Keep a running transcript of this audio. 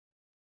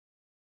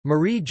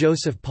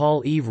Marie-Joseph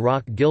Paul-Yves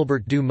Roch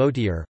Gilbert du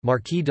Motier,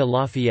 Marquis de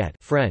Lafayette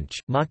French,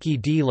 Marquis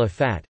de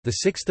Lafayette,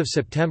 the 6th of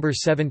September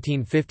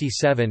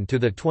 1757 to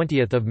the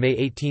 20th of May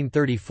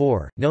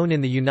 1834, known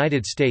in the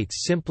United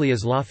States simply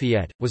as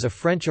Lafayette, was a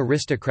French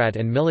aristocrat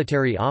and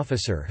military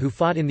officer who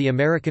fought in the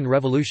American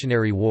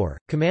Revolutionary War,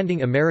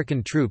 commanding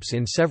American troops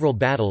in several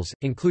battles,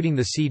 including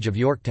the Siege of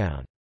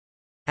Yorktown.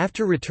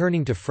 After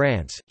returning to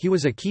France, he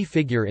was a key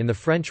figure in the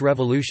French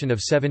Revolution of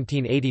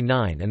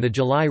 1789 and the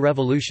July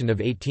Revolution of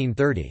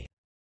 1830.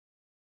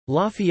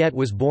 Lafayette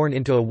was born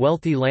into a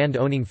wealthy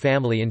land-owning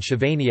family in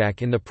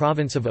Chavagnac in the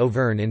province of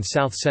Auvergne in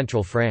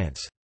south-central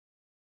France.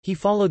 He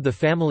followed the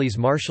family's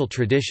martial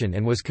tradition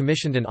and was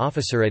commissioned an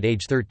officer at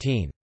age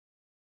 13.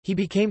 He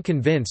became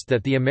convinced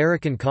that the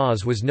American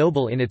cause was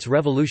noble in its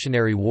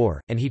Revolutionary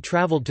War, and he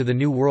traveled to the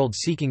New World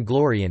seeking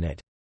glory in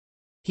it.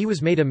 He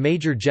was made a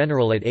major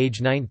general at age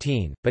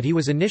 19, but he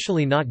was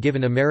initially not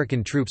given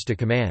American troops to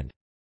command.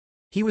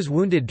 He was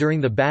wounded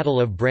during the Battle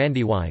of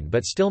Brandywine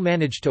but still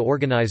managed to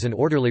organize an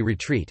orderly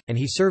retreat, and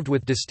he served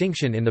with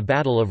distinction in the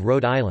Battle of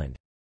Rhode Island.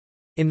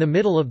 In the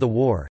middle of the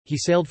war, he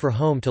sailed for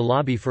home to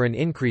lobby for an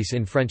increase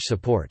in French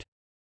support.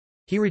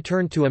 He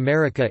returned to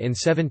America in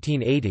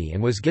 1780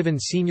 and was given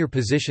senior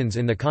positions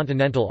in the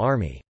Continental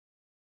Army.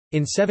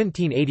 In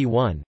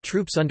 1781,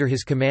 troops under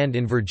his command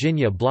in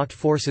Virginia blocked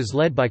forces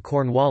led by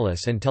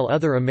Cornwallis until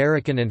other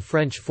American and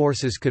French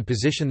forces could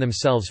position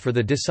themselves for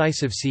the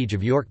decisive siege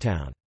of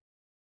Yorktown.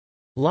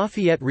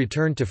 Lafayette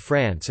returned to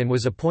France and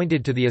was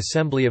appointed to the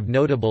Assembly of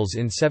Notables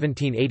in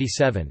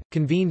 1787,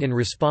 convened in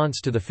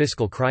response to the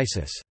fiscal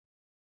crisis.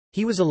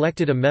 He was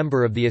elected a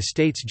member of the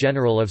Estates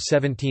General of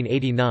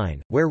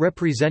 1789, where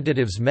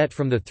representatives met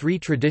from the three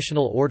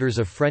traditional orders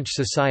of French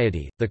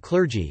society, the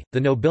clergy, the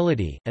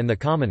nobility, and the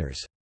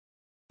commoners.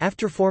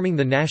 After forming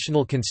the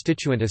National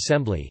Constituent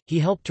Assembly, he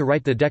helped to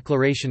write the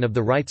Declaration of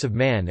the Rights of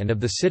Man and of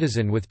the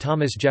Citizen with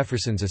Thomas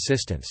Jefferson's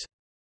assistance.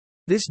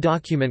 This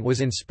document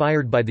was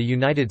inspired by the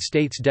United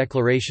States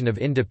Declaration of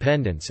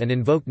Independence and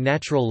invoked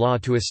natural law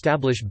to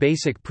establish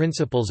basic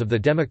principles of the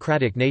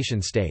democratic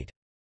nation-state.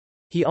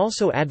 He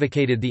also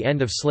advocated the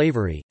end of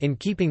slavery, in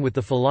keeping with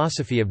the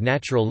philosophy of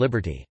natural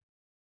liberty.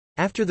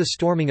 After the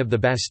storming of the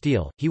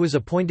Bastille, he was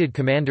appointed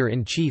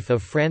Commander-in-Chief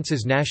of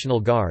France's National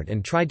Guard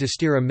and tried to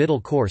steer a middle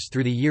course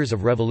through the years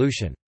of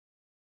revolution.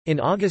 In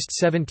August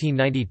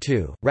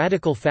 1792,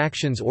 radical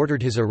factions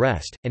ordered his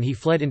arrest, and he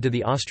fled into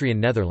the Austrian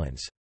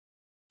Netherlands.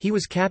 He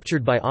was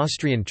captured by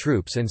Austrian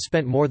troops and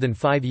spent more than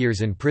 5 years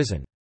in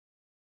prison.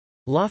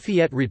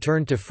 Lafayette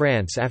returned to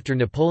France after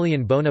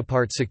Napoleon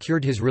Bonaparte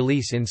secured his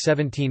release in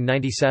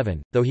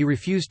 1797, though he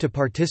refused to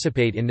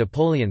participate in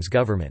Napoleon's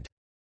government.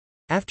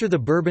 After the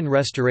Bourbon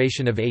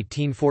Restoration of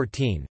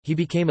 1814, he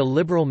became a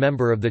liberal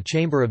member of the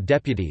Chamber of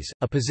Deputies,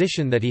 a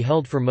position that he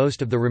held for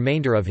most of the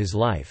remainder of his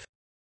life.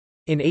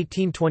 In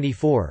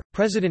 1824,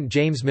 President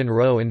James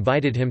Monroe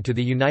invited him to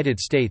the United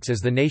States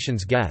as the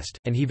nation's guest,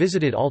 and he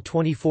visited all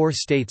 24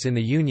 states in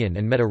the Union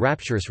and met a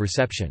rapturous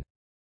reception.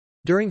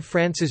 During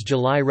France's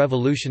July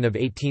Revolution of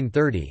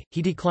 1830,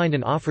 he declined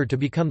an offer to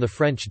become the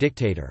French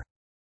dictator.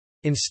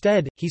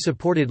 Instead, he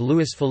supported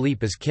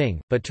Louis-Philippe as king,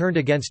 but turned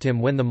against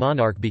him when the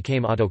monarch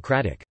became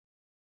autocratic.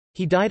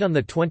 He died on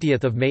 20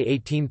 May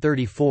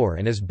 1834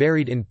 and is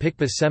buried in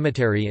Picpus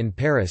Cemetery in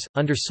Paris,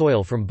 under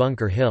soil from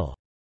Bunker Hill.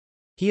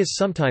 He is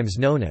sometimes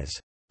known as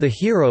the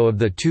hero of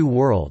the two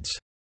worlds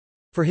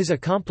for his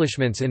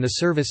accomplishments in the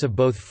service of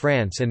both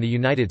France and the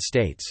United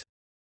States.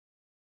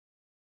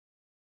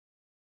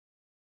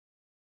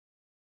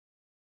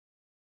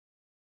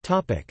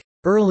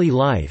 Early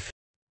life.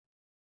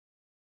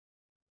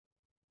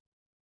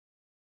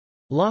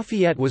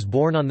 Lafayette was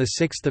born on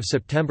 6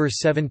 September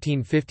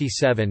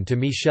 1757 to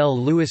Michel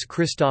Louis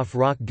Christophe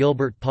Roch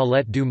Gilbert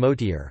Paulette du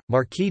Motier,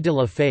 Marquis de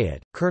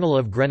Lafayette, Colonel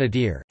of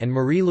Grenadier, and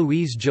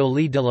Marie-Louise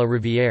Jolie de la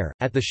Rivière,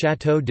 at the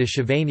Château de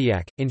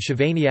Chavagnac, in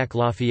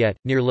Chavagnac-Lafayette,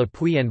 near Le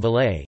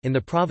Puy-en-Velay, in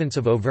the province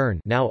of Auvergne,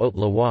 now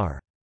Haute-Loire.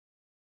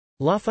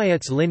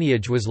 Lafayette's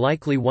lineage was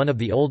likely one of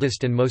the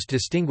oldest and most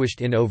distinguished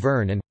in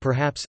Auvergne and,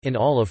 perhaps, in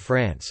all of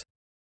France.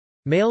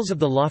 Males of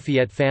the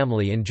Lafayette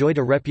family enjoyed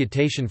a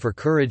reputation for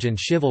courage and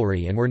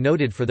chivalry and were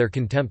noted for their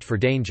contempt for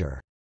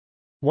danger.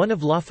 One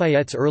of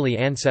Lafayette's early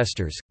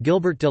ancestors,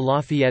 Gilbert de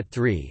Lafayette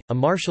III, a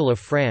Marshal of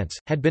France,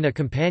 had been a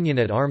companion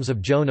at arms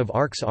of Joan of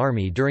Arc's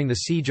army during the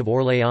Siege of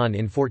Orléans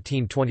in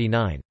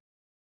 1429.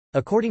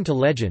 According to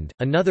legend,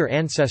 another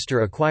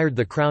ancestor acquired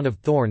the crown of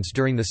thorns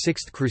during the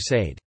Sixth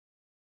Crusade.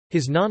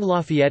 His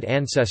non-Lafayette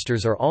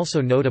ancestors are also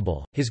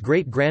notable. His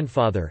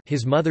great-grandfather,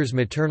 his mother's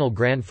maternal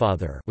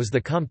grandfather, was the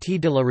Comte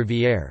de la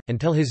Rivière,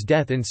 until his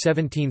death in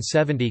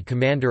 1770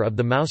 commander of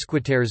the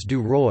Mousquetaires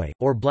du Roi,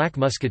 or Black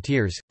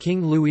Musketeers,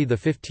 King Louis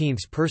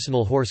XV's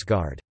personal horse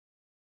guard.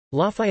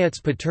 Lafayette's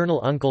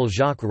paternal uncle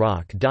Jacques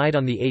Roch died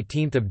on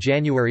 18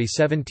 January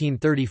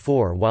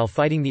 1734 while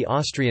fighting the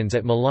Austrians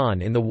at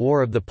Milan in the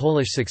War of the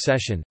Polish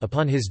Succession.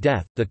 Upon his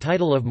death, the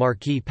title of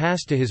Marquis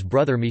passed to his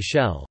brother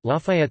Michel.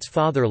 Lafayette's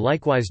father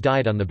likewise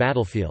died on the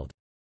battlefield.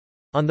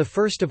 On 1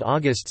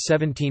 August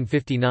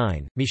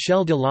 1759,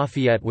 Michel de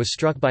Lafayette was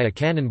struck by a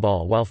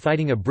cannonball while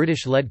fighting a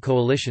British-led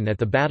coalition at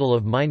the Battle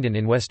of Minden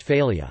in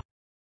Westphalia.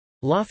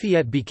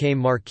 Lafayette became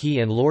Marquis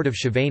and Lord of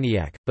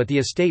Chavagnac, but the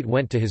estate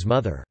went to his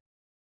mother.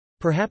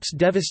 Perhaps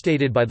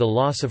devastated by the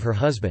loss of her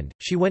husband,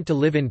 she went to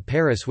live in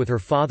Paris with her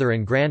father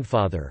and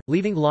grandfather,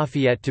 leaving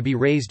Lafayette to be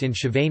raised in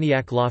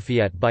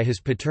Chavagnac-Lafayette by his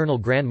paternal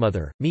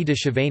grandmother, Mie de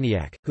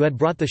Chavagnac, who had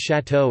brought the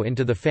château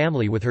into the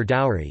family with her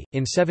dowry.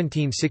 In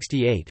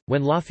 1768,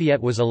 when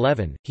Lafayette was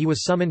 11, he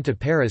was summoned to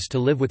Paris to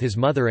live with his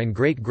mother and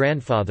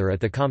great-grandfather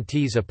at the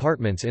Comte's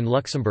apartments in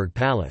Luxembourg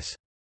Palace.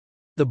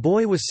 The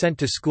boy was sent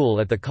to school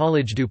at the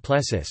Collège du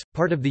Plessis,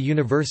 part of the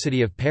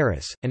University of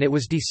Paris, and it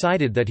was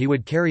decided that he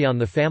would carry on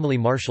the family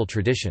martial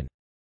tradition.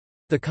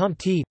 The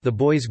Comte, the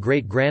boy's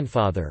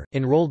great-grandfather,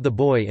 enrolled the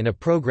boy in a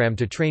program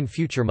to train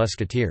future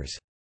musketeers.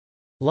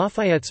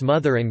 Lafayette's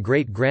mother and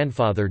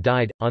great-grandfather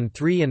died, on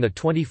 3 and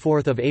 24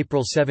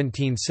 April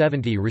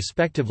 1770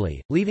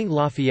 respectively, leaving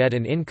Lafayette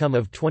an income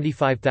of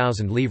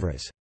 25,000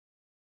 livres.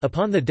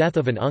 Upon the death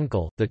of an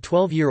uncle, the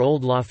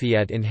 12-year-old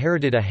Lafayette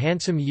inherited a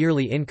handsome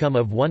yearly income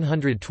of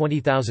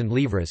 120,000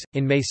 livres.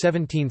 In May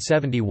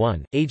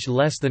 1771, aged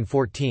less than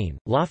 14,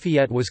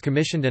 Lafayette was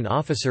commissioned an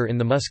officer in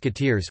the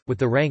Musketeers, with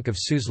the rank of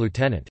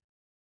sous-lieutenant.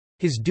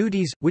 His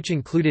duties, which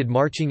included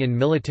marching in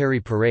military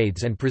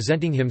parades and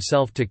presenting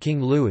himself to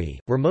King Louis,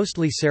 were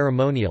mostly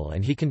ceremonial,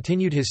 and he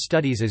continued his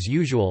studies as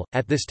usual.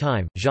 At this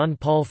time,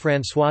 Jean-Paul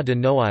François de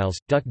Noailles,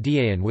 Duc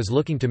d'Ayen, was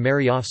looking to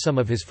marry off some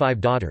of his 5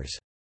 daughters.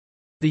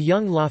 The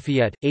young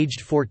Lafayette, aged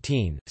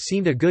 14,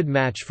 seemed a good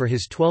match for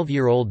his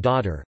 12-year-old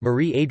daughter,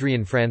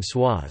 Marie-Adrienne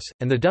Françoise,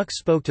 and the Duc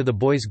spoke to the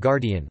boy's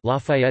guardian,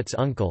 Lafayette's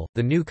uncle,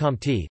 the new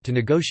Comte, to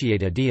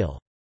negotiate a deal.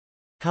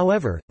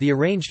 However, the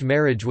arranged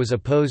marriage was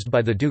opposed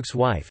by the Duke's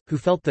wife, who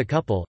felt the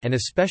couple, and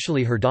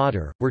especially her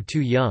daughter, were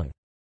too young.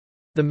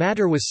 The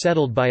matter was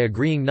settled by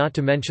agreeing not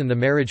to mention the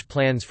marriage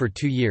plans for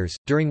 2 years,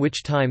 during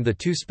which time the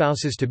two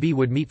spouses-to-be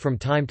would meet from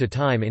time to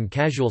time in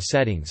casual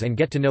settings and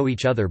get to know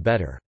each other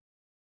better.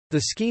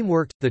 The scheme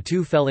worked, the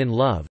two fell in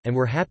love, and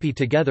were happy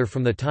together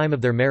from the time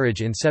of their marriage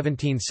in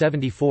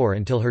 1774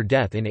 until her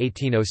death in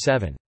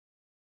 1807.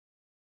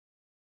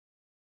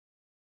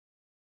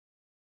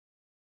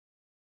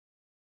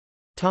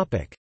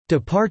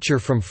 Departure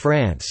from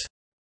France.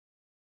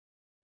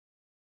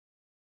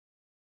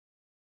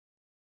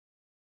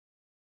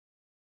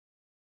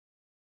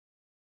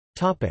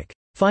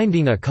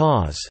 Finding a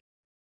cause.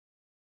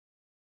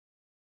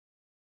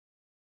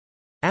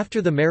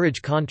 After the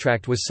marriage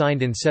contract was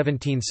signed in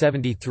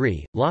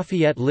 1773,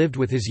 Lafayette lived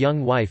with his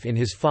young wife in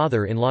his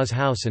father-in-law's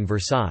house in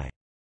Versailles.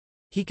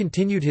 He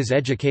continued his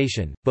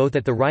education, both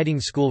at the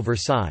riding school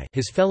Versailles,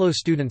 his fellow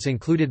students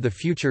included the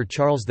future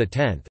Charles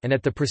X, and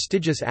at the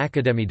prestigious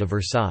Académie de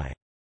Versailles.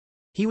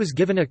 He was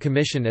given a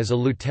commission as a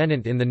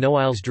lieutenant in the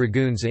Noailles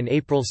Dragoons in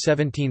April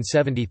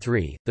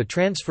 1773, the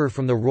transfer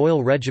from the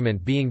Royal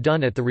Regiment being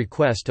done at the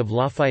request of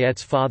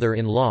Lafayette's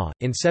father-in-law.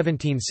 In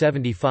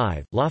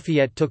 1775,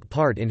 Lafayette took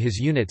part in his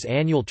unit's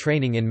annual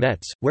training in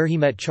Metz, where he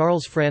met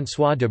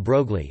Charles-François de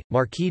Broglie,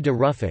 Marquis de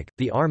Ruffec,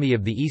 the Army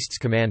of the East's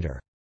commander.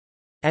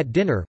 At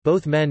dinner,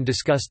 both men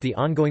discussed the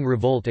ongoing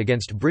revolt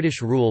against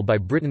British rule by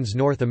Britain's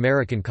North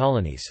American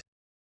colonies.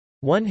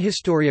 One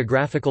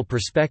historiographical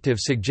perspective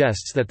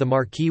suggests that the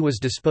Marquis was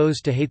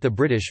disposed to hate the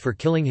British for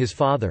killing his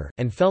father,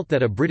 and felt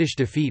that a British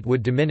defeat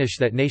would diminish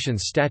that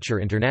nation's stature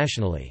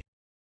internationally.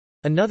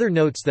 Another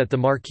notes that the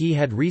Marquis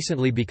had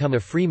recently become a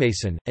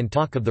Freemason, and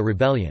talk of the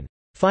rebellion,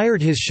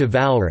 "fired his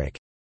chivalric,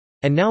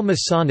 and now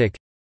Masonic,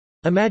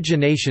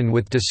 imagination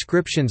with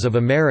descriptions of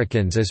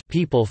Americans as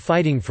people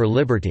fighting for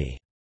liberty."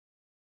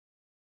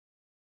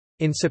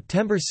 In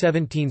September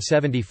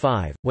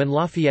 1775, when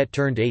Lafayette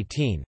turned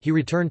 18, he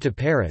returned to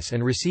Paris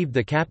and received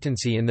the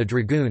captaincy in the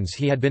Dragoons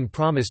he had been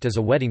promised as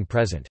a wedding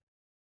present.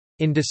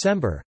 In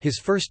December, his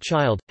first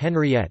child,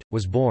 Henriette,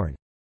 was born.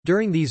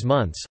 During these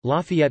months,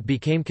 Lafayette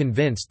became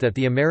convinced that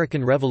the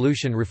American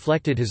Revolution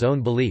reflected his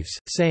own beliefs,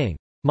 saying,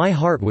 "My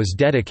heart was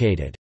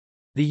dedicated."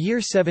 The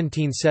year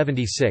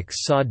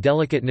 1776 saw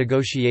delicate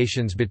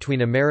negotiations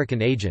between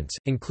American agents,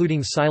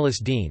 including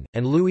Silas Deane,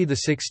 and Louis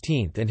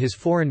XVI and his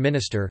foreign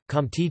minister,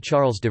 Comte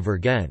Charles de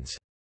Vergennes.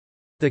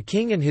 The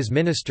king and his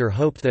minister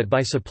hoped that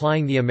by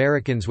supplying the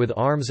Americans with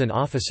arms and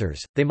officers,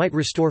 they might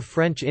restore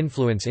French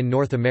influence in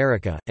North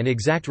America, and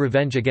exact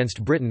revenge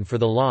against Britain for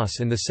the loss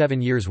in the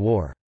 7 Years'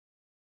 War.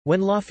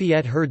 When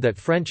Lafayette heard that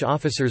French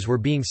officers were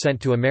being sent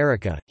to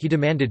America, he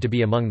demanded to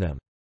be among them.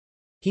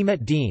 He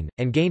met Deane,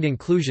 and gained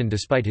inclusion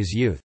despite his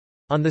youth.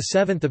 On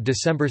 7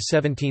 December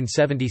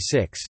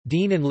 1776,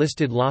 Deane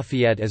enlisted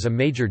Lafayette as a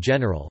major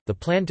general. The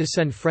plan to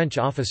send French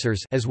officers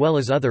as well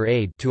as other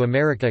aid to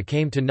America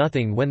came to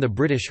nothing when the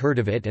British heard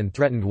of it and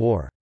threatened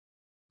war.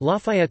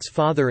 Lafayette's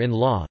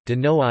father-in-law, de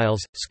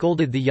Noailles,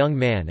 scolded the young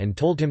man and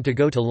told him to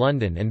go to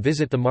London and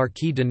visit the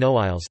Marquis de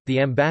Noailles, the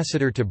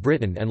ambassador to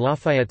Britain and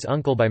Lafayette's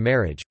uncle by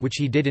marriage, which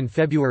he did in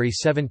February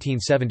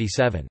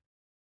 1777.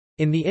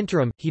 In the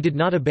interim, he did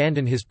not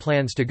abandon his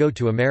plans to go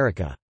to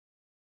America.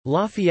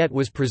 Lafayette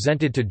was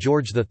presented to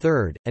George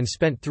III, and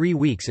spent 3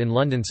 weeks in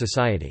London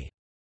society.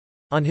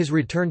 On his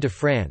return to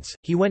France,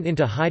 he went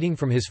into hiding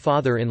from his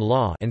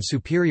father-in-law and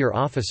superior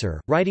officer,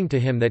 writing to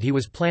him that he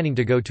was planning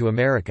to go to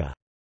America.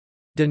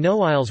 De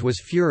Noailles was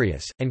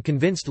furious, and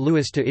convinced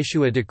Louis to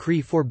issue a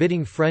decree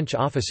forbidding French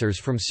officers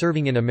from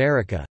serving in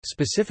America,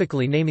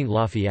 specifically naming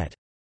Lafayette.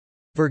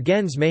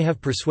 Vergennes may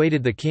have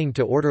persuaded the king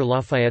to order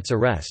Lafayette's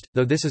arrest,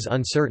 though this is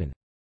uncertain.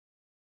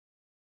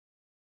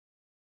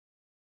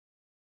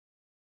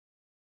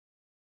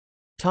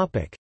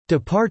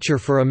 Departure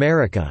for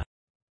America.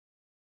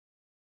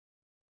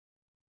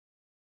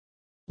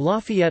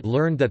 Lafayette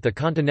learned that the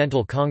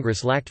Continental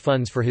Congress lacked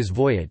funds for his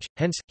voyage,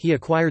 hence, he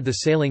acquired the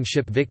sailing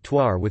ship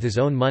Victoire with his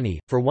own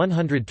money, for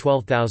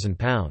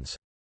 £112,000.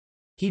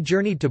 He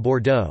journeyed to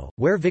Bordeaux,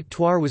 where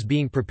Victoire was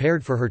being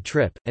prepared for her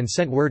trip, and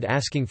sent word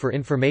asking for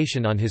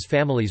information on his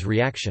family's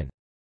reaction.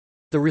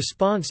 The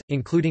response,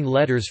 including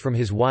letters from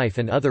his wife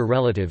and other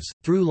relatives,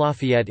 threw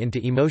Lafayette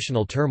into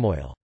emotional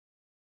turmoil.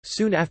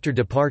 Soon after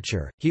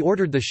departure, he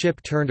ordered the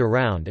ship turned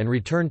around and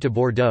returned to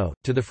Bordeaux,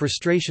 to the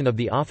frustration of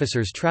the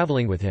officers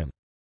traveling with him.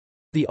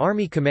 The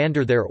army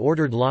commander there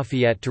ordered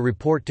Lafayette to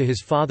report to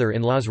his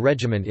father-in-law's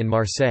regiment in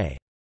Marseille.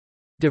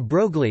 De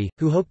Broglie,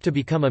 who hoped to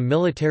become a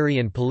military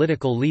and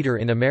political leader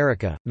in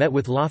America, met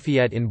with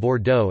Lafayette in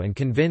Bordeaux and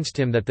convinced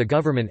him that the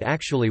government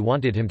actually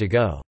wanted him to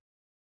go.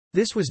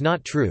 This was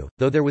not true,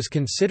 though there was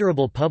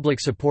considerable public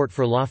support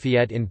for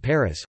Lafayette in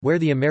Paris, where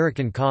the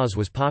American cause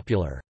was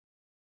popular.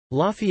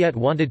 Lafayette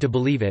wanted to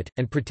believe it,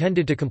 and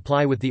pretended to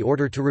comply with the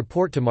order to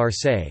report to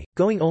Marseille,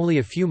 going only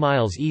a few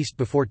miles east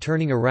before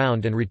turning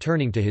around and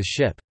returning to his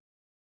ship.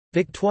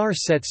 Victoire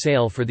set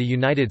sail for the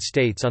United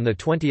States on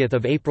 20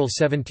 April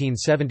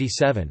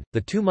 1777. The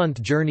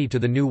 2-month journey to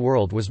the New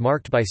World was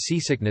marked by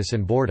seasickness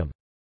and boredom.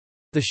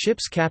 The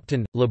ship's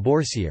captain, Le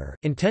Boursier,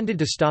 intended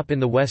to stop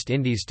in the West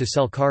Indies to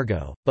sell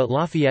cargo, but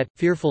Lafayette,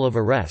 fearful of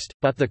arrest,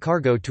 bought the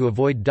cargo to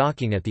avoid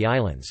docking at the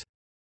islands.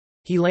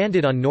 He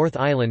landed on North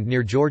Island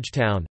near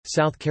Georgetown,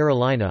 South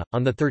Carolina,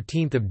 on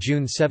 13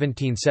 June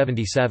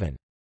 1777.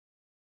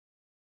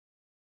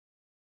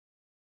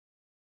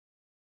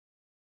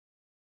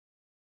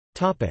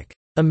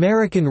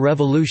 American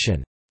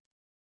Revolution.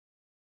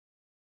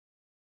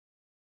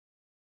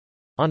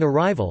 On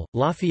arrival,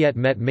 Lafayette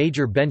met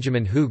Major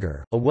Benjamin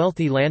Huger, a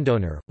wealthy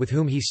landowner, with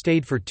whom he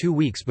stayed for 2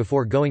 weeks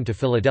before going to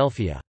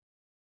Philadelphia.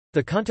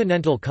 The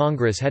Continental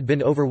Congress had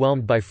been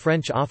overwhelmed by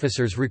French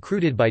officers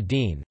recruited by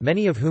Dean,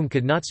 many of whom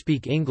could not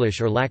speak English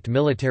or lacked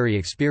military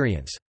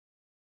experience.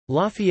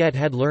 Lafayette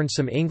had learned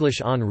some English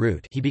en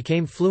route. He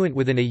became fluent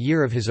within a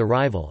year of his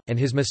arrival, and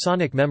his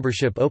Masonic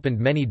membership opened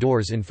many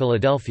doors in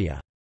Philadelphia.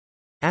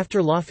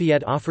 After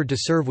Lafayette offered to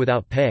serve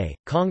without pay,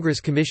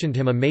 Congress commissioned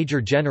him a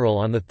major general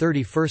on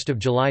 31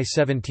 July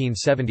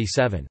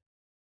 1777.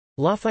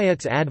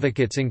 Lafayette's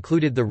advocates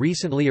included the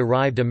recently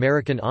arrived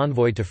American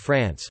envoy to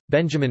France,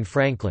 Benjamin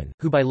Franklin,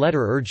 who by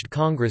letter urged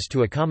Congress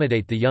to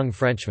accommodate the young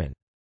Frenchman.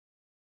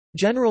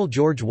 General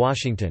George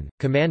Washington,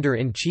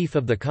 commander-in-chief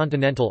of the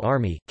Continental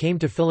Army, came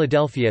to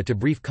Philadelphia to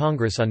brief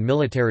Congress on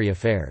military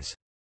affairs.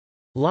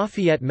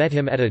 Lafayette met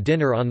him at a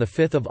dinner on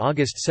 5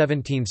 August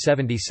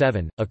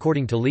 1777.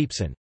 According to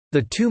Leipzig,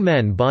 the two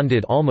men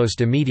bonded almost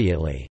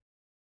immediately.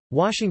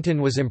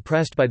 Washington was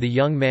impressed by the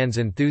young man's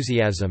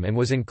enthusiasm and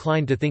was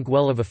inclined to think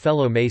well of a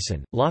fellow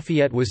Mason.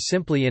 Lafayette was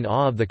simply in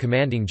awe of the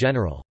commanding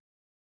general.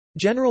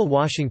 General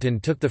Washington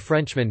took the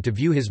Frenchman to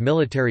view his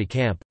military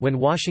camp. When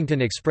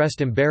Washington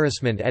expressed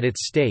embarrassment at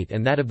its state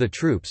and that of the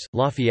troops,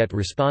 Lafayette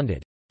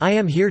responded, "I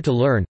am here to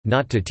learn,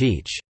 not to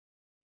teach."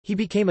 He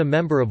became a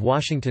member of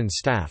Washington's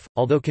staff,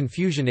 although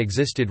confusion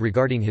existed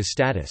regarding his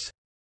status.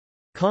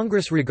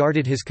 Congress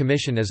regarded his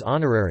commission as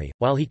honorary,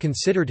 while he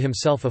considered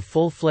himself a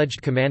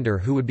full-fledged commander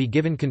who would be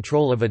given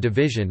control of a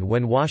division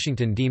when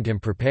Washington deemed him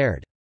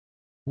prepared.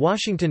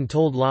 Washington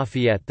told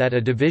Lafayette that a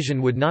division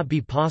would not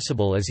be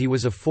possible as he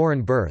was of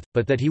foreign birth,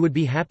 but that he would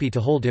be happy to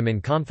hold him in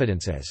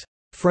confidence as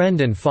friend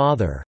and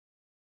father.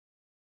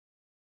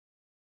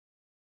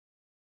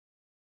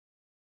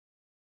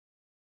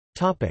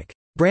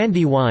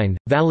 Brandywine,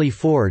 Valley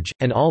Forge,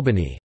 and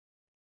Albany.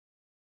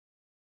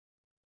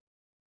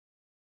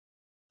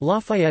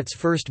 Lafayette's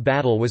first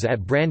battle was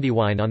at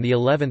Brandywine on the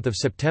 11th of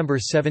September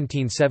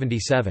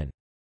 1777.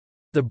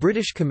 The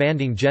British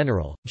commanding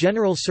general,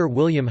 General Sir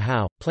William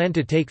Howe, planned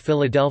to take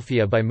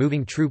Philadelphia by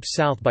moving troops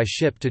south by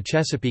ship to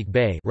Chesapeake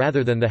Bay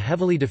rather than the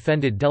heavily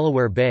defended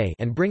Delaware Bay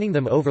and bringing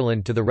them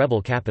overland to the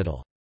rebel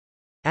capital.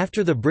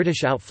 After the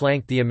British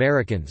outflanked the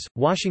Americans,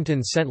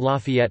 Washington sent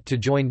Lafayette to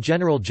join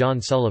General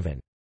John Sullivan.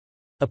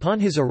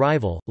 Upon his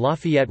arrival,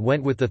 Lafayette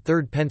went with the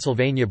 3rd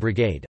Pennsylvania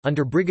Brigade,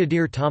 under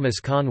Brigadier Thomas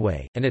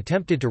Conway, and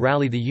attempted to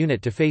rally the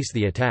unit to face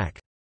the attack.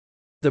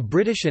 The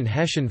British and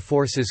Hessian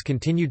forces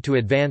continued to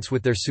advance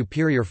with their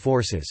superior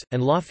forces,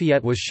 and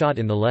Lafayette was shot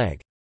in the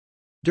leg.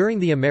 During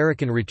the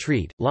American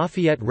retreat,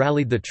 Lafayette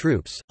rallied the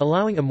troops,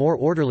 allowing a more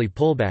orderly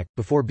pullback,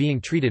 before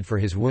being treated for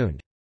his wound.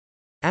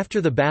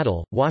 After the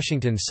battle,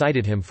 Washington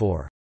cited him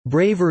for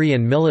bravery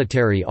and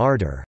military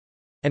ardor.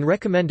 and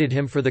recommended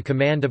him for the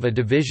command of a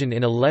division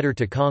in a letter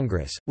to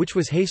Congress, which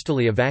was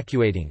hastily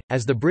evacuating.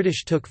 As the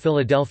British took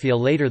Philadelphia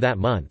later that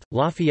month,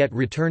 Lafayette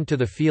returned to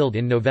the field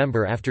in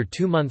November after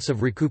 2 months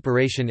of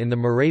recuperation in the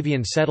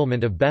Moravian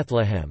settlement of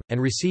Bethlehem,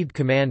 and received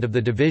command of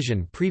the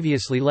division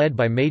previously led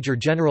by Major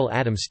General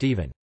Adam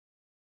Stephen.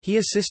 He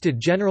assisted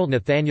General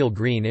Nathanael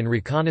Greene in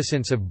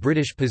reconnaissance of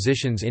British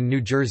positions in New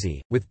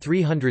Jersey. With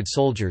 300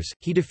 soldiers,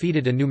 he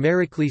defeated a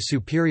numerically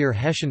superior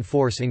Hessian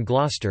force in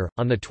Gloucester,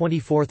 on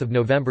 24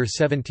 November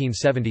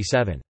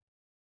 1777.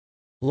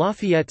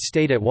 Lafayette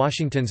stayed at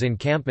Washington's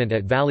encampment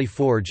at Valley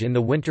Forge in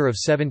the winter of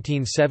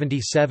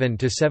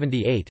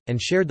 1777–78,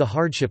 and shared the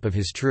hardship of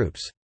his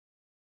troops.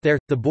 There,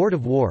 the Board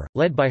of War,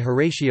 led by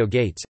Horatio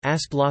Gates,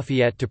 asked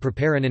Lafayette to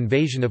prepare an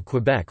invasion of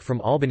Quebec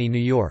from Albany, New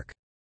York.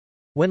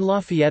 When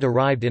Lafayette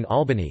arrived in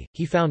Albany,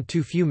 he found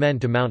too few men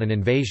to mount an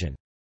invasion.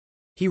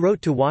 He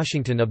wrote to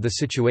Washington of the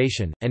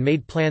situation, and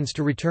made plans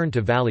to return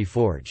to Valley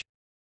Forge.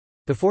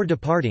 Before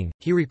departing,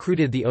 he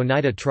recruited the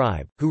Oneida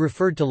tribe, who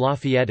referred to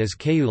Lafayette as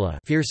Keula,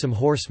 fearsome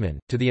horseman,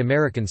 to the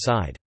American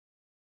side.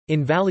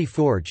 In Valley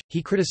Forge,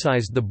 he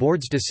criticized the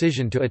board's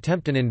decision to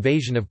attempt an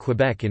invasion of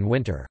Quebec in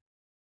winter.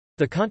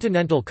 The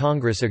Continental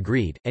Congress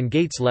agreed, and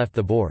Gates left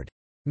the board.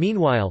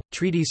 Meanwhile,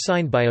 treaties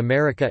signed by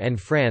America and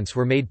France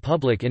were made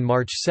public in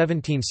March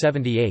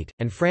 1778,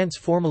 and France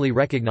formally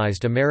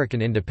recognized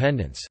American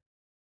independence.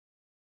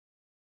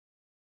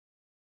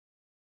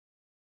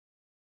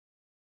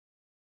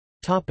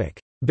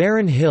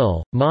 Barren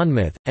Hill,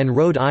 Monmouth, and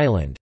Rhode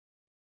Island.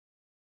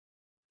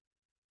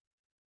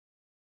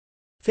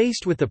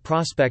 Faced with the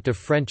prospect of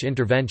French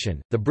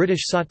intervention, the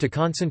British sought to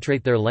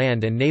concentrate their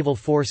land and naval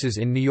forces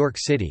in New York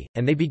City,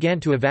 and they began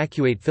to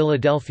evacuate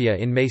Philadelphia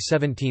in May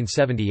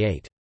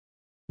 1778.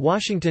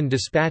 Washington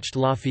dispatched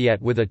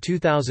Lafayette with a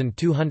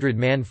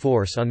 2,200-man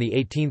force on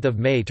 18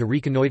 May to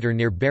reconnoiter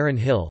near Barren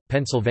Hill,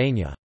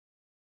 Pennsylvania.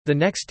 The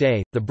next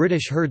day, the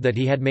British heard that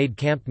he had made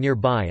camp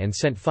nearby and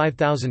sent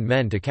 5,000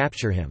 men to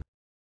capture him.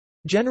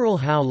 General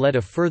Howe led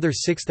a further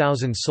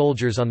 6,000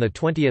 soldiers on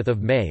 20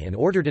 May and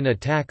ordered an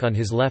attack on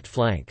his left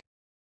flank.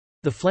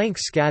 The flank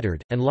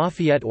scattered, and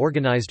Lafayette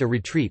organized a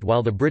retreat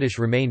while the British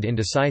remained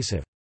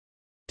indecisive.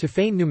 To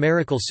feign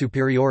numerical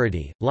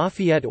superiority,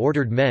 Lafayette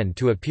ordered men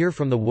to appear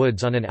from the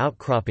woods on an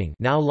outcropping,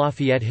 now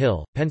Lafayette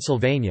Hill,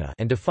 Pennsylvania,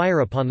 and to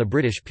fire upon the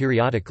British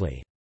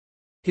periodically.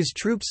 His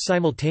troops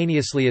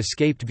simultaneously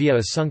escaped via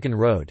a sunken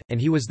road, and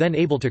he was then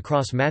able to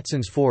cross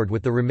Matson's Ford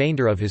with the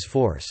remainder of his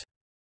force.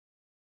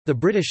 The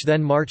British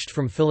then marched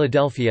from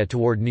Philadelphia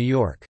toward New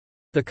York.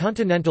 The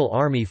Continental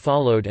Army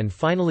followed and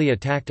finally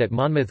attacked at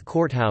Monmouth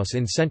Courthouse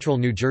in central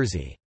New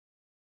Jersey.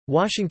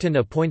 Washington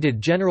appointed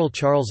General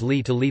Charles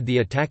Lee to lead the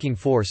attacking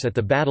force at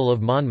the Battle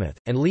of Monmouth,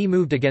 and Lee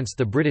moved against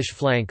the British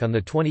flank on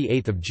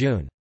 28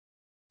 June.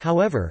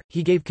 However,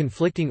 he gave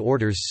conflicting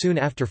orders soon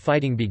after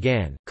fighting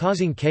began,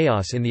 causing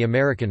chaos in the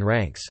American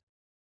ranks.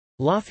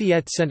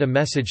 Lafayette sent a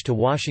message to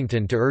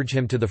Washington to urge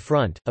him to the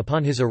front.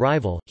 Upon his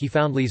arrival, he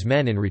found Lee's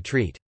men in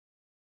retreat.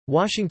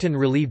 Washington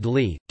relieved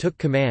Lee, took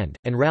command,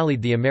 and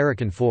rallied the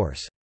American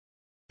force.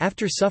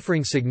 After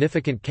suffering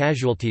significant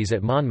casualties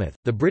at Monmouth,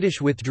 the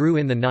British withdrew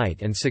in the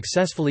night and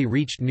successfully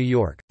reached New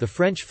York. The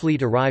French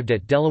fleet arrived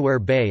at Delaware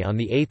Bay on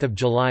 8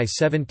 July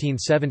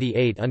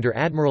 1778 under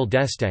Admiral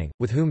d'Estaing,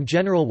 with whom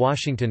General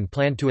Washington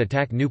planned to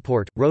attack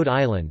Newport, Rhode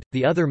Island,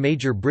 the other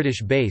major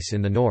British base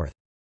in the north.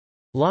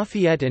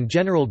 Lafayette and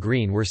General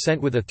Greene were sent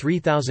with a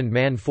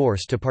 3,000-man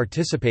force to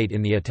participate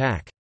in the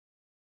attack.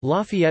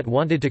 Lafayette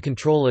wanted to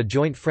control a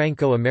joint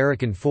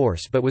Franco-American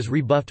force but was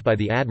rebuffed by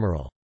the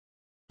admiral.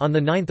 On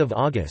 9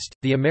 August,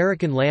 the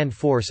American land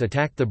force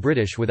attacked the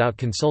British without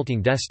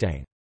consulting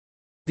d'Estaing.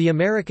 The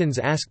Americans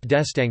asked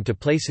d'Estaing to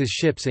place his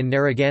ships in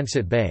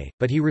Narragansett Bay,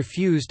 but he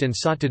refused and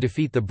sought to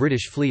defeat the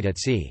British fleet at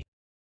sea.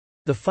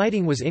 The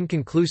fighting was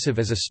inconclusive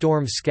as a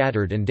storm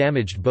scattered and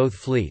damaged both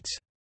fleets.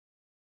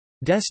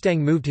 D'Estaing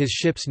moved his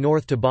ships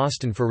north to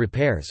Boston for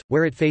repairs,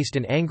 where it faced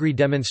an angry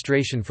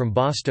demonstration from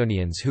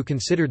Bostonians who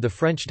considered the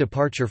French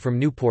departure from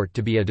Newport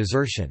to be a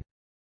desertion.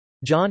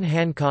 John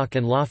Hancock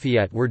and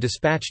Lafayette were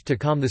dispatched to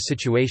calm the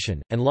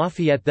situation, and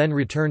Lafayette then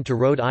returned to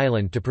Rhode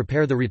Island to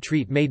prepare the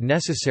retreat made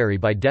necessary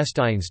by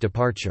d'Estaing's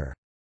departure.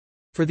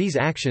 For these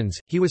actions,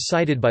 he was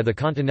cited by the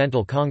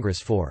Continental Congress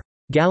for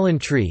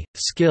gallantry,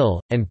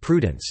 skill, and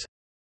prudence.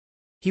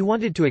 He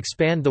wanted to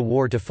expand the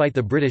war to fight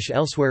the British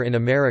elsewhere in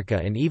America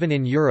and even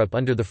in Europe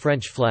under the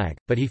French flag,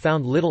 but he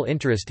found little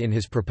interest in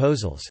his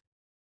proposals.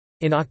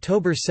 In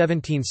October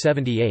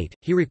 1778,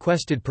 he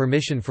requested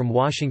permission from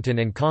Washington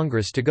and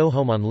Congress to go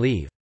home on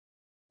leave.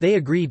 They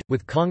agreed,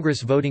 with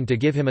Congress voting to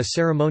give him a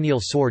ceremonial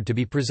sword to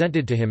be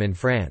presented to him in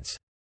France.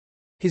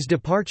 His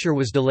departure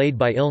was delayed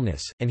by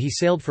illness, and he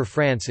sailed for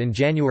France in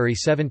January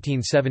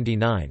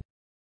 1779.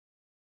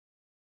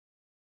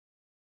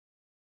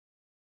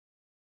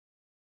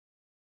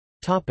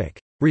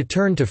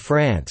 Return to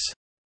France.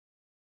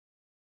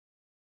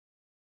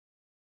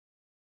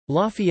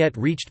 Lafayette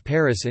reached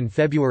Paris in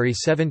February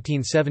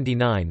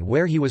 1779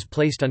 where he was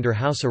placed under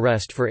house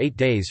arrest for 8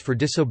 days for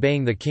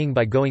disobeying the king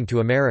by going to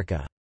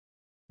America.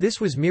 This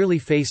was merely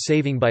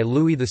face-saving by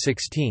Louis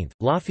XVI.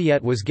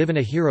 Lafayette was given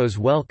a hero's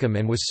welcome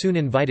and was soon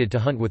invited to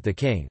hunt with the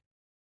king.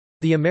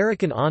 The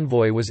American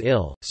envoy was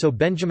ill, so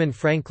Benjamin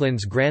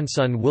Franklin's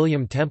grandson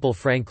William Temple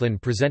Franklin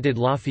presented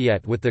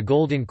Lafayette with the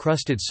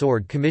gold-encrusted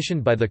sword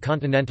commissioned by the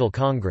Continental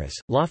Congress.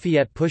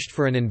 Lafayette pushed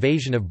for an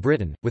invasion of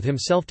Britain, with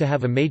himself to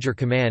have a major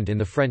command in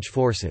the French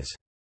forces.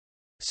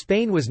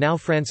 Spain was now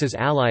France's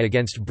ally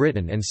against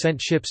Britain and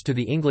sent ships to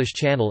the English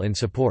Channel in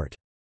support.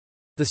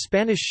 The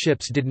Spanish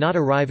ships did not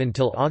arrive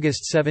until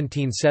August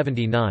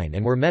 1779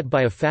 and were met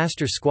by a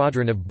faster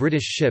squadron of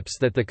British ships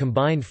that the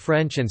combined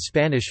French and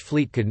Spanish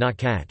fleet could not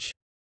catch.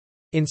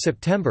 In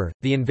September,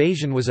 the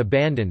invasion was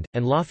abandoned,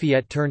 and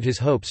Lafayette turned his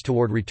hopes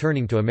toward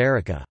returning to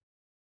America.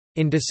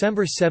 In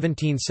December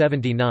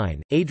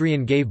 1779,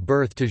 Adrian gave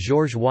birth to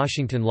George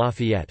Washington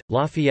Lafayette.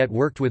 Lafayette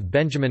worked with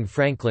Benjamin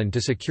Franklin to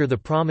secure the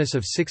promise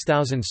of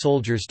 6,000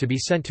 soldiers to be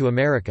sent to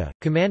America,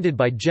 commanded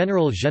by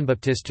General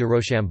Jean-Baptiste de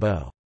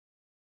Rochambeau.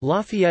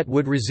 Lafayette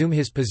would resume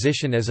his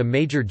position as a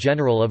major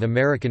general of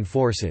American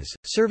forces,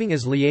 serving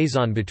as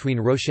liaison between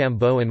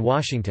Rochambeau and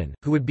Washington,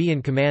 who would be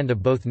in command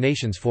of both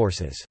nations'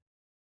 forces.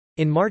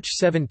 In March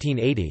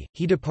 1780,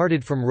 he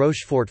departed from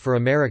Rochefort for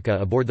America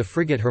aboard the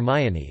frigate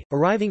Hermione,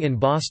 arriving in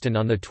Boston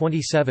on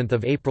 27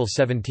 April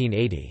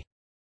 1780.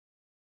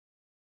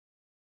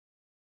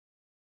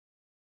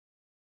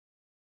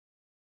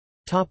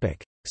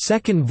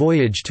 Second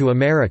voyage to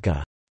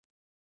America.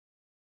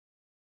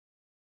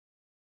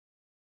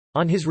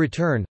 On his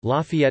return,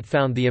 Lafayette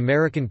found the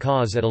American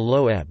cause at a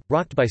low ebb,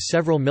 rocked by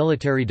several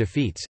military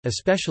defeats,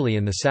 especially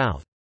in the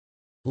South.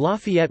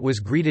 Lafayette was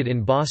greeted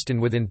in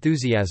Boston with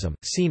enthusiasm,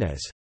 seen as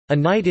a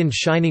knight in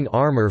shining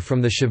armor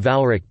from the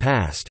chivalric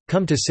past,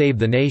 come to save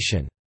the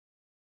nation.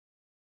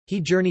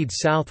 He journeyed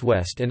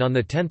southwest and on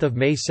 10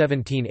 May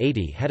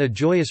 1780 had a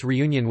joyous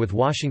reunion with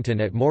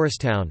Washington at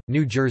Morristown,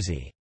 New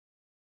Jersey.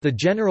 The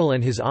general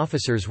and his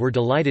officers were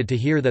delighted to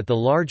hear that the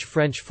large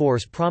French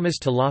force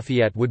promised to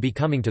Lafayette would be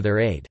coming to their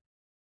aid.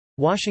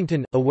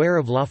 Washington, aware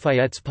of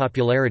Lafayette's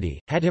popularity,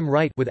 had him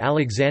write with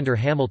Alexander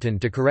Hamilton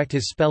to correct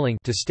his spelling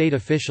to state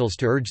officials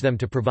to urge them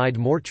to provide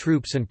more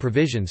troops and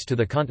provisions to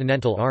the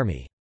Continental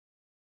Army.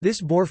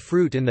 This bore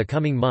fruit in the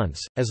coming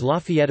months, as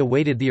Lafayette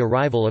awaited the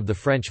arrival of the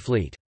French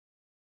fleet.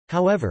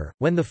 However,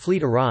 when the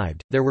fleet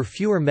arrived, there were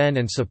fewer men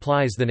and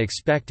supplies than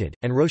expected,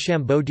 and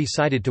Rochambeau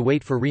decided to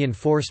wait for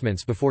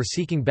reinforcements before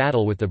seeking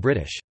battle with the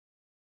British.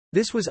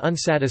 This was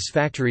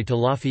unsatisfactory to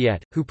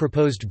Lafayette, who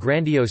proposed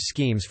grandiose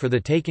schemes for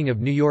the taking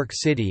of New York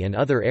City and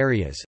other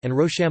areas, and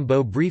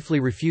Rochambeau briefly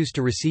refused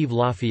to receive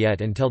Lafayette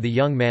until the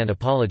young man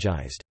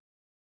apologized.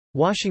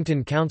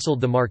 Washington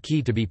counseled the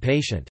Marquis to be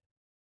patient.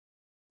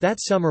 That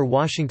summer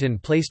Washington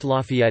placed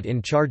Lafayette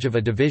in charge of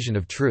a division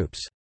of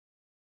troops.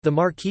 The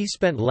Marquis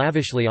spent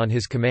lavishly on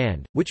his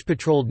command, which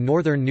patrolled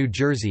northern New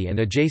Jersey and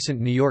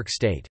adjacent New York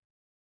State.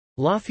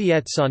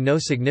 Lafayette saw no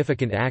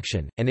significant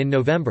action, and in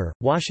November,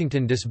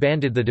 Washington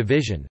disbanded the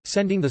division,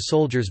 sending the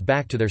soldiers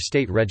back to their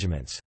state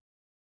regiments.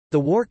 The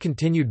war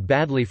continued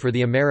badly for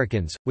the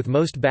Americans, with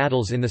most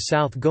battles in the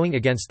South going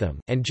against them,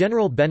 and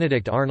General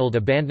Benedict Arnold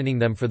abandoning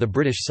them for the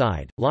British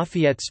side.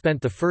 Lafayette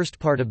spent the first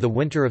part of the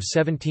winter of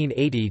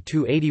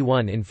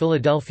 1780–81 in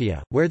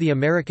Philadelphia, where the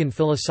American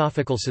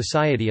Philosophical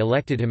Society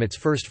elected him its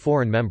first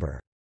foreign member.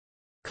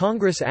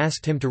 Congress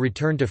asked him to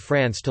return to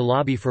France to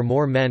lobby for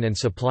more men and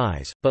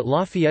supplies, but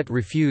Lafayette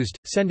refused,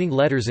 sending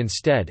letters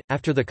instead.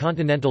 After the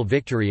Continental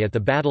victory at the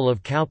Battle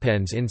of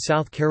Cowpens in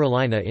South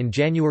Carolina in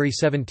January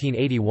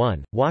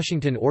 1781,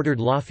 Washington ordered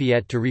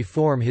Lafayette to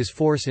reform his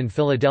force in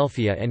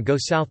Philadelphia and go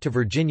south to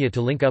Virginia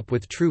to link up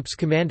with troops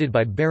commanded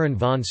by Baron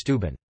von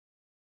Steuben.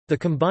 The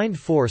combined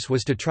force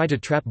was to try to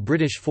trap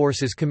British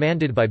forces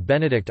commanded by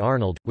Benedict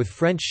Arnold, with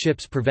French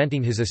ships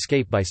preventing his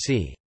escape by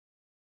sea.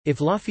 If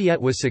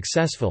Lafayette was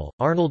successful,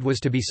 Arnold was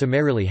to be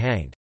summarily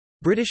hanged.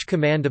 British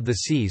command of the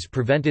seas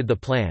prevented the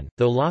plan,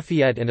 though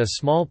Lafayette and a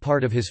small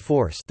part of his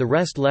force, the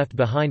rest left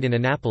behind in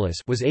Annapolis,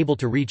 was able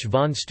to reach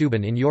von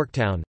Steuben in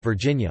Yorktown,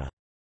 Virginia.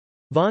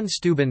 Von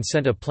Steuben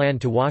sent a plan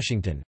to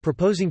Washington,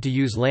 proposing to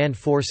use land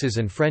forces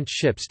and French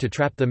ships to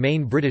trap the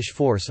main British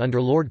force under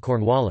Lord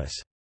Cornwallis.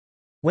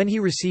 When he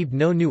received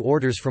no new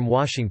orders from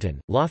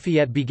Washington,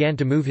 Lafayette began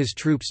to move his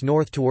troops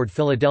north toward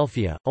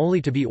Philadelphia, only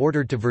to be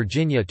ordered to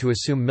Virginia to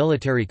assume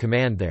military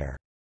command there.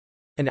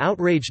 An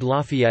outraged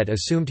Lafayette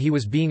assumed he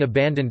was being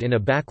abandoned in a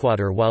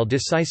backwater while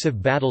decisive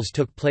battles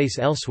took place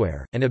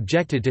elsewhere, and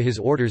objected to his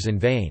orders in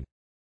vain.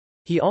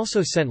 He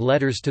also sent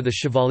letters to the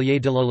Chevalier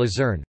de la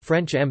Luzerne,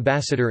 French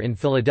ambassador in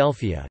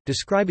Philadelphia,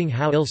 describing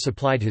how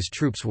ill-supplied his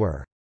troops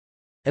were.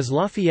 As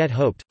Lafayette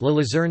hoped, La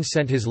Luzerne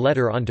sent his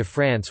letter on to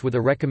France with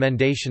a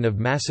recommendation of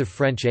massive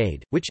French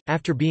aid, which,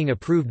 after being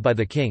approved by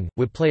the king,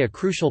 would play a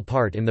crucial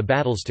part in the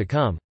battles to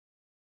come.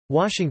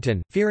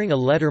 Washington, fearing a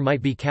letter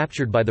might be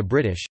captured by the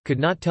British, could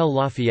not tell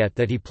Lafayette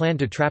that he planned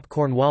to trap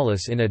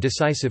Cornwallis in a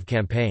decisive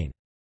campaign.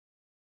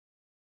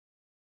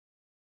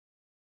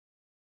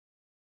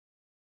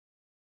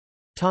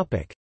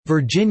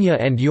 Virginia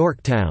and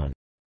Yorktown.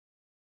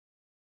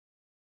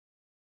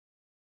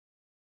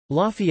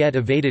 Lafayette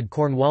evaded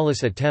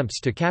Cornwallis' attempts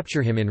to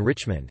capture him in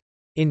Richmond.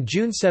 In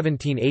June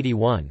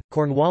 1781,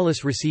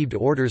 Cornwallis received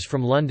orders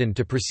from London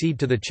to proceed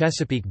to the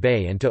Chesapeake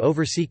Bay and to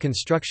oversee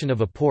construction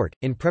of a port,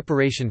 in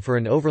preparation for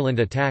an overland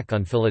attack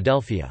on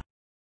Philadelphia.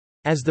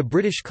 As the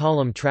British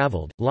column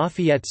travelled,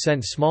 Lafayette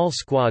sent small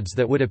squads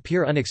that would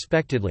appear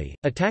unexpectedly,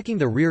 attacking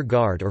the rear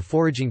guard or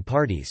foraging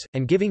parties,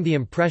 and giving the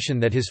impression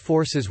that his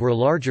forces were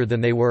larger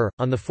than they were.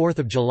 On 4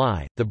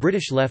 July, the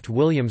British left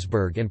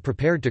Williamsburg and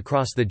prepared to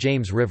cross the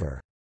James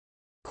River.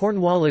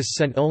 Cornwallis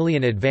sent only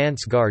an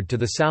advance guard to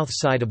the south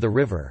side of the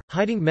river,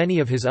 hiding many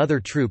of his other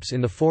troops in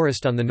the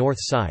forest on the north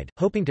side,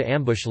 hoping to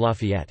ambush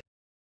Lafayette.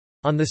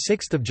 On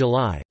 6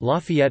 July,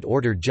 Lafayette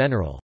ordered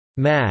General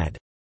Mad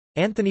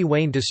Anthony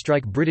Wayne to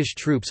strike British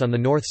troops on the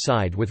north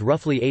side with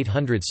roughly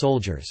 800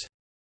 soldiers.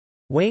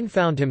 Wayne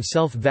found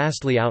himself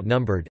vastly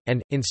outnumbered,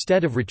 and,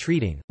 instead of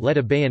retreating, led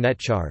a bayonet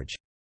charge.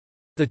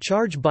 The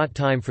charge bought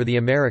time for the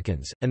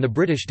Americans, and the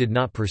British did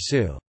not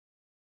pursue.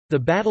 The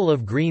Battle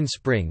of Green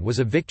Spring was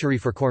a victory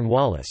for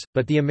Cornwallis,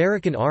 but the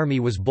American army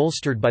was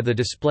bolstered by the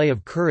display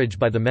of courage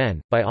by the men.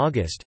 By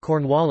August,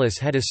 Cornwallis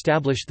had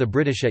established the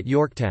British at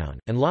Yorktown,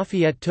 and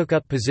Lafayette took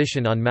up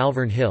position on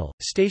Malvern Hill,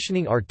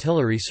 stationing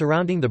artillery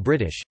surrounding the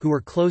British, who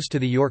were close to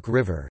the York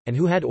River, and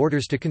who had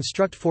orders to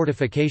construct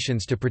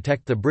fortifications to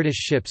protect the British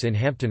ships in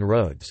Hampton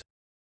Roads.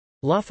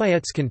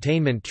 Lafayette's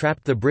containment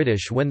trapped the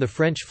British when the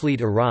French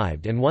fleet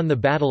arrived and won the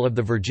Battle of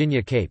the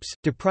Virginia Capes,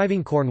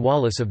 depriving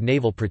Cornwallis of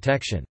naval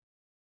protection.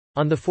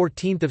 On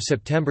 14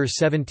 September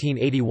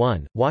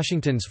 1781,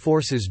 Washington's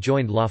forces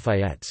joined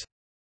Lafayette's.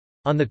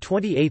 On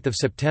 28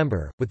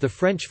 September, with the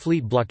French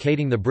fleet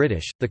blockading the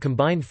British, the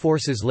combined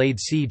forces laid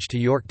siege to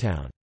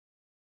Yorktown.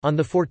 On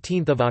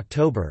 14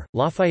 October,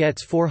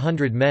 Lafayette's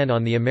 400 men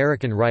on the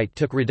American right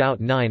took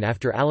Redoubt 9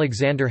 after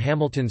Alexander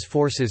Hamilton's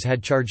forces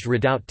had charged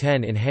Redoubt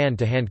 10 in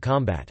hand-to-hand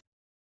combat.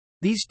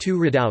 These two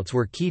redoubts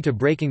were key to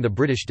breaking the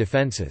British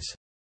defences.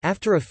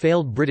 After a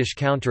failed British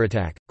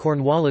counterattack,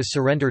 Cornwallis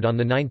surrendered on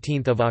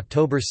 19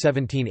 October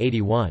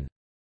 1781.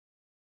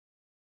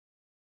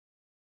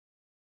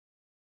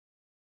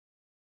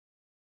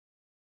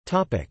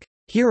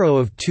 Hero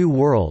of Two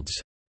Worlds.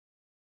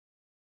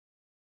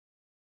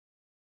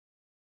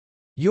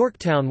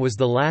 Yorktown was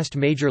the last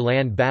major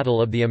land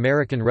battle of the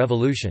American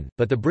Revolution,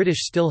 but the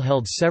British still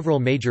held several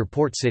major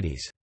port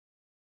cities.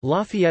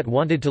 Lafayette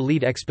wanted to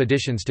lead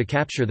expeditions to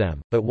capture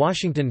them, but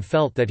Washington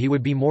felt that he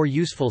would be more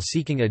useful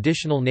seeking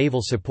additional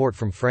naval support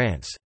from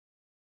France.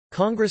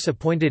 Congress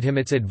appointed him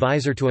its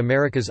advisor to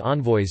America's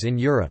envoys in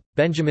Europe,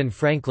 Benjamin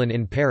Franklin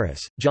in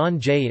Paris, John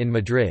Jay in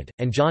Madrid,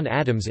 and John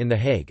Adams in The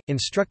Hague,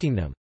 instructing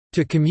them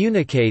to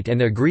communicate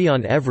and agree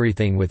on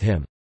everything with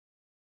him.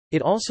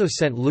 It also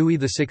sent Louis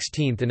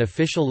XVI an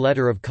official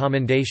letter of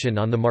commendation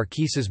on the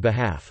Marquis's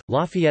behalf.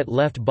 Lafayette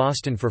left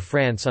Boston for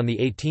France on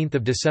 18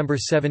 December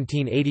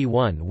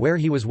 1781, where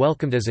he was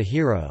welcomed as a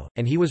hero,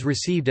 and he was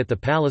received at the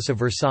Palace of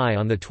Versailles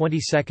on the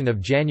 22nd of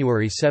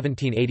January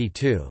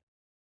 1782.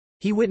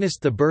 He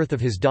witnessed the birth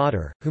of his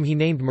daughter, whom he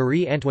named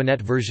Marie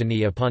Antoinette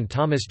Virginie upon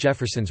Thomas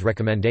Jefferson's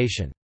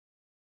recommendation.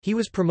 He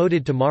was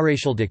promoted to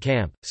Maréchal de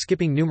Camp,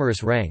 skipping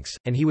numerous ranks,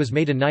 and he was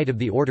made a Knight of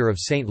the Order of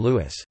St.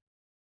 Louis.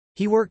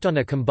 He worked on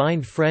a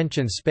combined French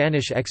and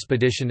Spanish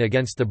expedition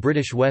against the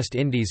British West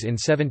Indies in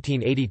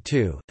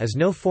 1782, as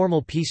no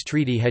formal peace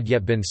treaty had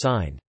yet been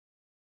signed.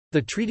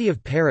 The Treaty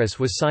of Paris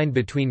was signed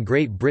between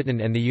Great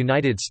Britain and the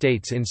United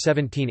States in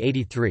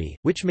 1783,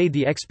 which made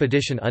the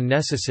expedition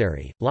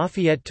unnecessary.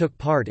 Lafayette took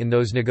part in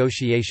those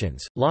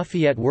negotiations.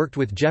 Lafayette worked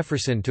with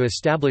Jefferson to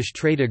establish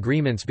trade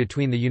agreements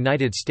between the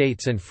United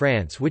States and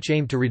France which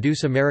aimed to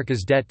reduce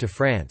America's debt to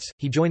France.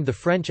 He joined the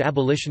French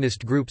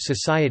abolitionist group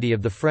Society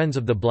of the Friends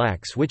of the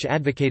Blacks, which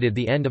advocated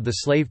the end of the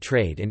slave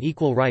trade and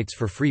equal rights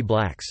for free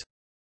blacks.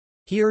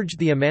 He urged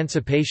the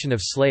emancipation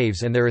of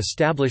slaves and their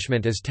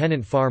establishment as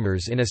tenant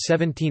farmers in a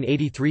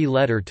 1783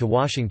 letter to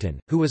Washington,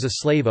 who was a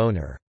slave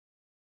owner.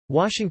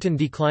 Washington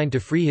declined to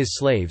free his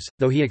slaves,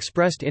 though he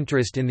expressed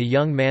interest in the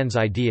young man's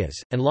ideas,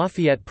 and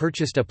Lafayette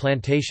purchased a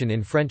plantation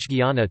in French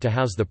Guiana to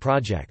house the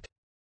project.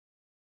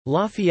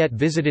 Lafayette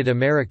visited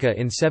America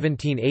in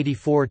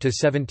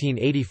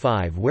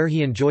 1784–1785, where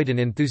he enjoyed an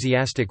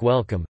enthusiastic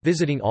welcome,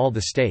 visiting all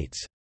the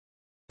states.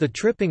 The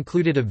trip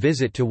included a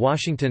visit to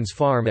Washington's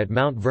farm at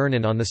Mount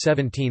Vernon on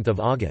 17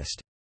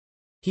 August.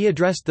 He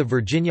addressed the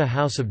Virginia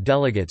House of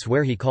Delegates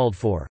where he called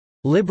for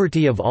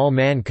 "liberty of all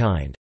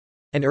mankind"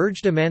 and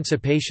urged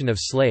emancipation of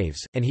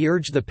slaves, and he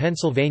urged the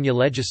Pennsylvania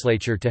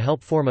legislature to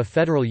help form a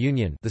federal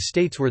union. The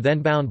states were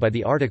then bound by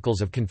the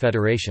Articles of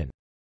Confederation.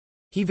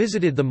 He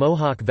visited the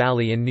Mohawk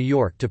Valley in New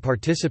York to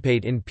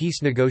participate in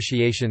peace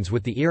negotiations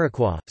with the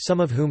Iroquois, some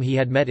of whom he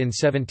had met in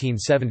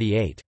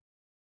 1778.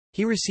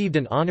 He received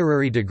an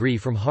honorary degree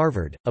from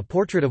Harvard, a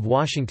portrait of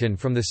Washington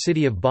from the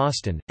city of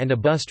Boston, and a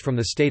bust from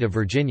the state of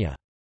Virginia.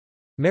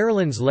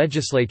 Maryland's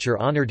legislature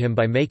honored him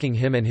by making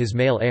him and his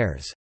male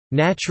heirs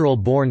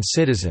natural-born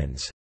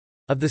citizens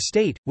of the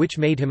state, which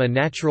made him a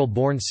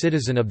natural-born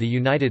citizen of the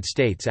United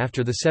States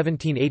after the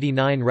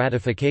 1789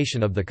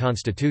 ratification of the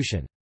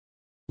Constitution.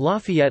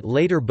 Lafayette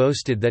later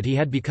boasted that he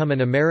had become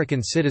an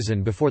American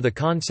citizen before the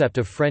concept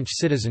of French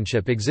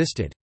citizenship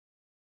existed.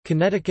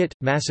 Connecticut,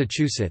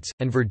 Massachusetts,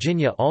 and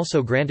Virginia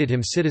also granted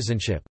him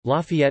citizenship.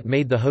 Lafayette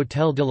made the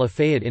Hôtel de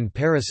Lafayette in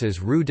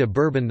Paris's Rue de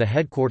Bourbon the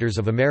headquarters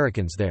of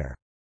Americans there.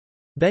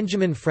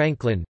 Benjamin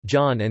Franklin,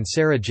 John and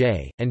Sarah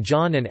J., and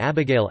John and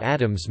Abigail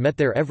Adams met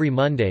there every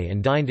Monday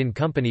and dined in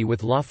company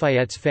with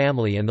Lafayette's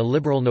family and the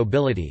liberal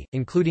nobility,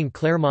 including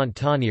Clermont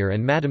Tonnerre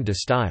and Madame de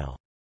Staël.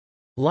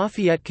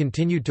 Lafayette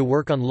continued to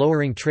work on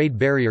lowering trade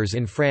barriers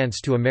in France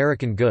to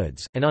American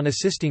goods, and on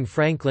assisting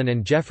Franklin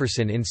and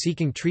Jefferson in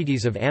seeking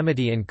treaties of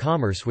amity and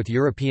commerce with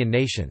European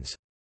nations.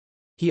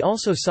 He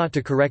also sought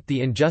to correct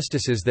the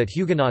injustices that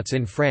Huguenots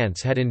in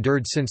France had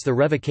endured since the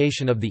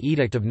revocation of the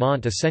Edict of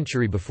Nantes a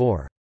century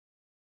before.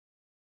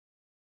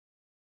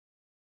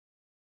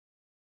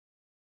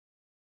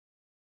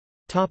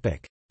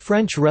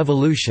 French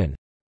Revolution.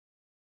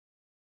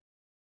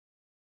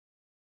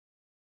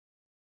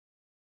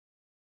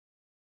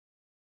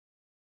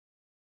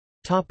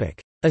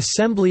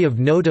 Assembly of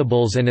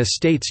Notables and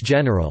Estates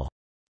General.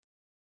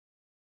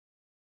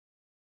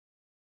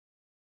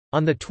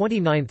 On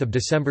 29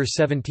 December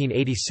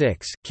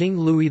 1786, King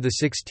Louis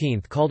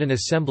XVI called an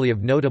Assembly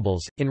of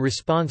Notables, in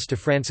response to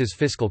France's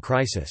fiscal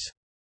crisis.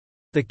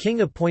 The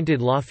king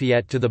appointed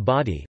Lafayette to the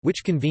body,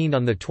 which convened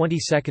on the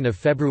 22nd of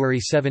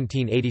February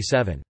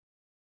 1787.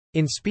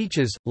 In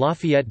speeches,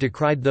 Lafayette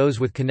decried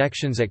those with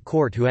connections at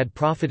court who had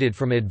profited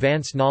from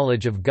advanced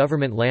knowledge of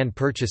government land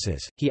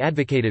purchases. He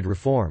advocated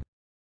reform.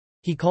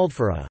 He called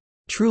for a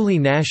truly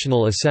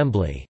national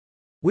assembly,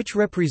 which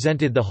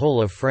represented the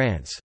whole of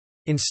France.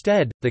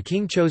 Instead, the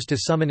king chose to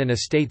summon an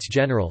Estates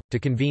General, to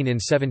convene in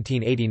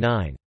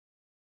 1789.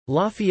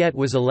 Lafayette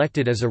was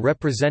elected as a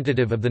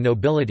representative of the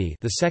nobility,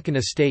 the Second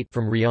Estate,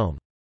 from Riom.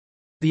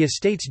 The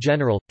Estates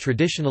General,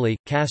 traditionally,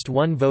 cast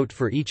one vote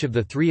for each of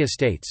the three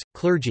estates,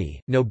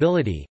 clergy,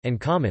 nobility, and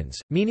commons,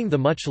 meaning the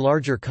much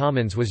larger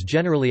commons was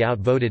generally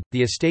outvoted.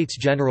 The Estates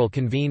General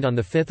convened on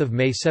 5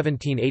 May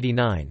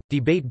 1789.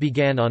 Debate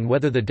began on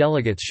whether the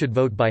delegates should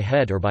vote by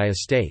head or by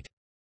estate.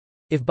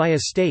 If by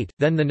estate,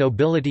 then the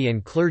nobility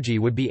and clergy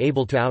would be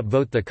able to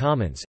outvote the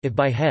commons; if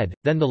by head,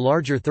 then the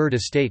larger Third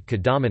Estate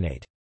could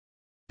dominate.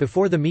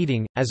 Before the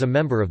meeting, as a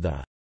member of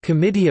the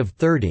Committee of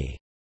 30,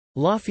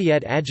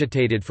 Lafayette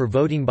agitated for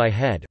voting by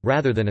head,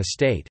 rather than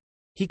estate.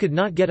 He could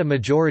not get a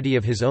majority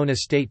of his own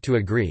estate to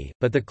agree,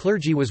 but the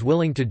clergy was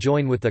willing to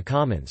join with the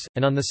commons,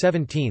 and on the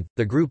 17th,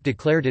 the group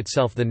declared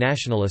itself the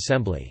National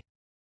Assembly.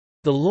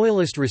 The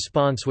Loyalist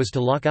response was to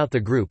lock out the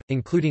group,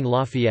 including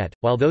Lafayette,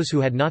 while those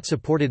who had not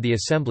supported the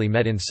assembly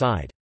met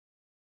inside.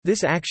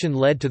 This action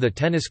led to the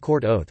Tennis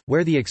Court Oath,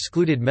 where the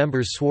excluded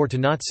members swore to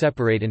not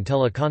separate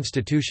until a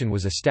constitution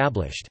was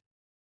established.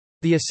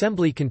 The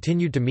assembly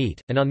continued to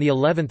meet, and on the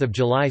 11th of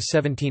July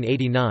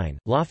 1789,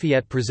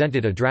 Lafayette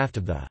presented a draft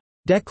of the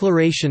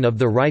Declaration of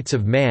the Rights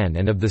of Man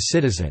and of the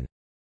Citizen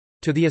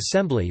to the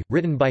assembly,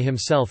 written by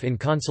himself in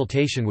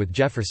consultation with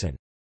Jefferson.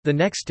 The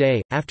next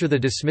day, after the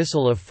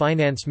dismissal of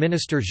Finance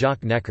Minister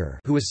Jacques Necker,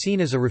 who was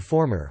seen as a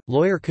reformer,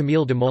 lawyer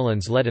Camille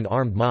Desmoulins led an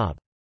armed mob.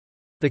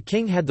 The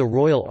king had the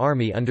royal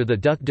army under the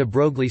Duc de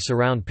Broglie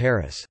surround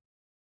Paris.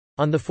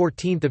 On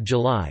 14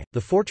 July,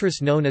 the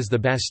fortress known as the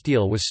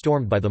Bastille was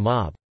stormed by the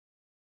mob.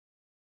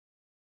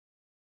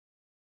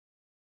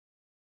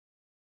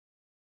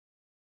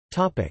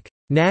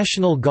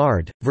 National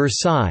Guard,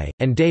 Versailles,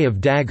 and Day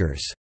of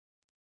Daggers.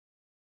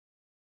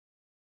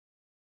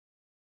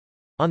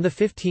 On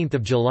 15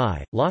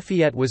 July,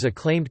 Lafayette was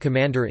acclaimed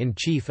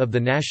Commander-in-Chief of the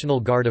National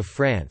Guard of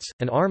France,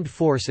 an armed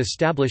force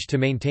established to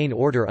maintain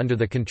order under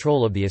the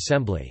control of the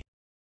Assembly.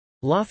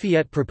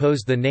 Lafayette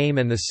proposed the name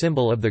and the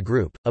symbol of the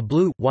group, a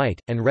blue, white,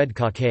 and red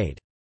cockade.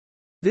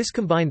 This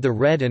combined the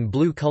red and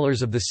blue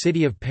colors of the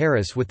city of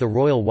Paris with the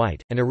royal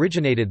white, and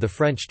originated the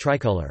French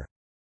tricolour.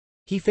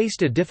 He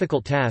faced a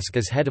difficult task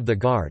as head of the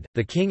Guard.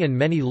 The king and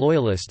many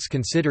loyalists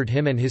considered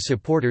him and his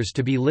supporters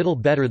to be little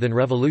better than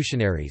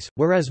revolutionaries,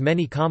 whereas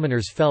many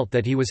commoners felt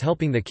that he was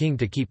helping the king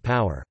to keep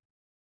power.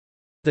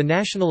 The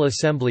National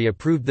Assembly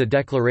approved the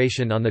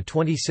declaration on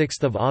 26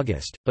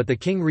 August, but the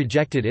king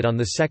rejected it on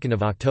 2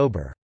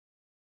 October.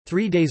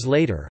 3 days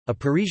later, a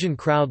Parisian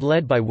crowd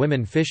led by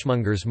women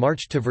fishmongers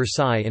marched to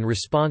Versailles in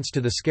response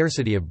to the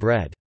scarcity of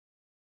bread.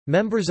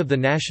 Members of the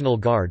National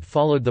Guard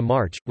followed the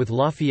march, with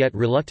Lafayette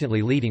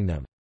reluctantly leading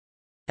them.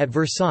 At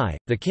Versailles,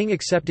 the king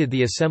accepted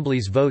the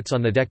Assembly's votes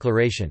on the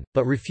declaration,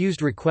 but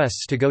refused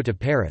requests to go to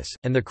Paris,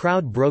 and the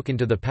crowd broke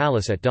into the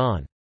palace at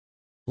dawn.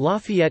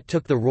 Lafayette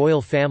took the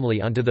royal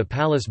family onto the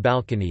palace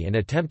balcony and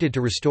attempted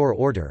to restore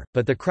order,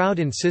 but the crowd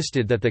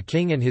insisted that the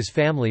king and his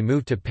family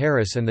move to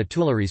Paris and the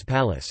Tuileries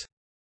Palace.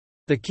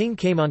 The king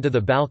came onto the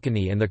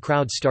balcony and the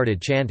crowd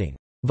started chanting,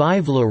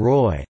 "Vive le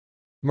Roi!"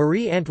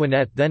 Marie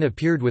Antoinette then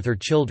appeared with her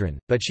children,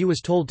 but she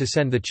was told to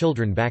send the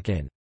children back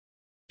in.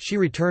 She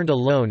returned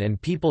alone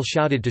and people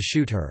shouted to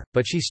shoot her,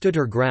 but she stood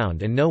her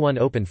ground and no one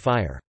opened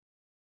fire.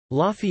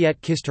 Lafayette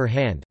kissed her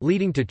hand,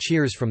 leading to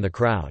cheers from the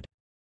crowd.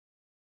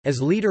 As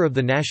leader of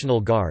the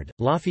National Guard,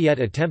 Lafayette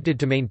attempted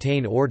to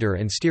maintain order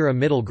and steer a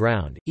middle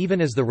ground,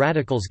 even as the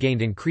radicals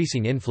gained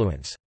increasing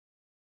influence.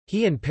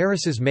 He and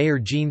Paris's mayor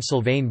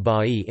Jean-Sylvain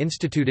Bailly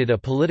instituted a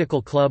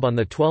political club on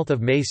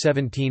 12 May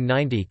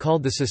 1790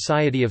 called the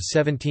Society of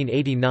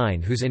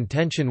 1789, whose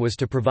intention was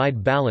to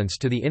provide balance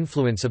to the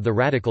influence of the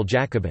radical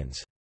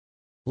Jacobins.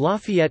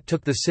 Lafayette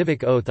took the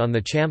civic oath on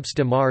the Champs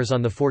de Mars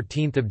on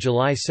 14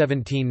 July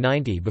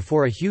 1790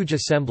 before a huge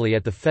assembly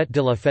at the Fête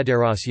de la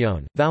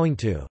Fédération, vowing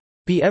to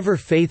be ever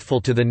faithful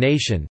to the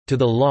nation, to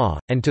the law,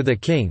 and to the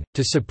king,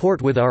 to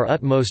support with our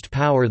utmost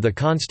power the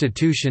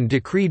constitution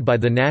decreed by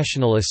the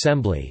National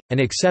Assembly, and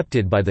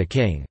accepted by the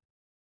king."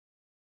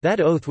 That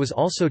oath was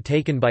also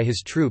taken by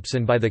his troops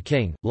and by the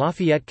king.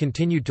 Lafayette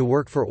continued to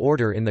work for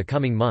order in the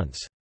coming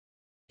months.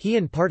 He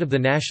and part of the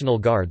National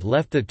Guard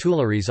left the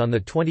Tuileries on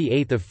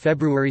 28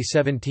 February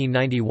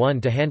 1791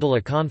 to handle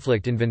a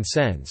conflict in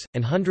Vincennes,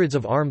 and hundreds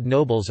of armed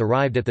nobles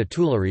arrived at the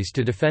Tuileries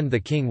to defend the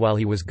king while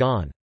he was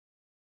gone.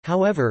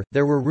 However,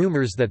 there were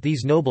rumors that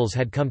these nobles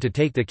had come to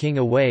take the king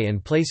away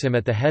and place him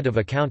at the head of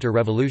a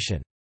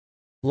counter-revolution.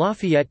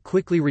 Lafayette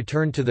quickly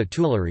returned to the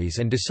Tuileries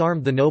and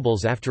disarmed the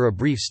nobles after a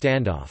brief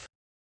standoff.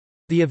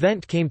 The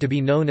event came to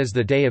be known as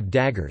the Day of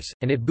Daggers,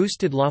 and it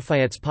boosted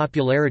Lafayette's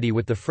popularity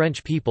with the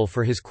French people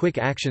for his quick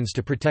actions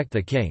to protect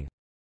the king.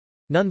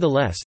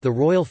 Nonetheless, the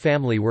royal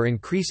family were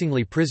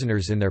increasingly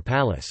prisoners in their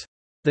palace.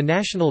 The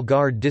National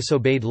Guard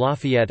disobeyed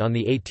Lafayette on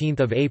 18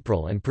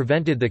 April and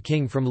prevented the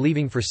king from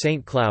leaving for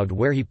St. Cloud,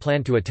 where he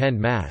planned to attend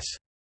Mass.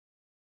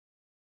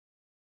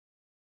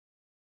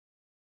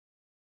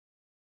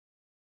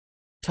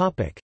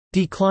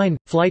 Decline,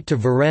 flight to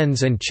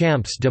Varennes and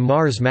Champs de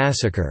Mars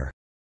massacre.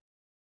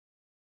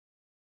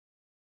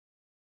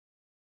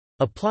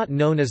 A plot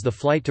known as the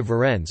Flight to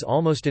Varennes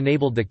almost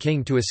enabled the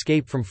king to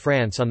escape from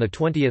France on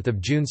 20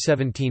 June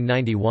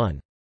 1791.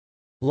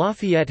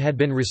 Lafayette had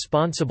been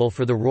responsible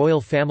for the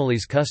royal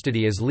family's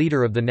custody as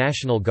leader of the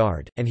National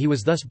Guard, and he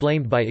was thus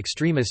blamed by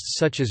extremists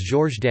such as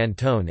Georges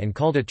Danton and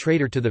called a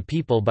traitor to the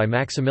people by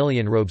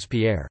Maximilien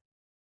Robespierre.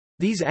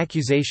 These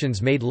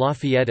accusations made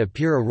Lafayette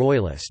appear a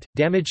royalist,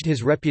 damaged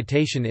his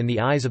reputation in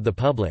the eyes of the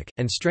public,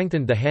 and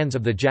strengthened the hands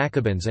of the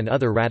Jacobins and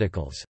other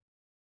radicals.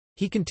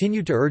 He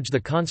continued to urge the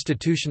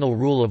constitutional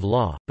rule of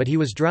law, but he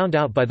was drowned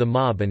out by the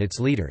mob and its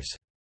leaders.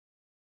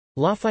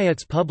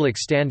 Lafayette's public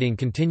standing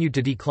continued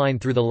to decline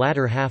through the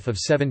latter half of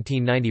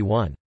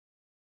 1791.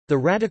 The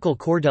radical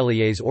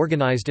Cordeliers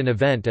organized an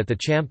event at the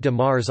Champ de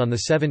Mars on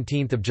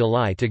 17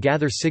 July to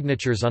gather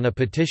signatures on a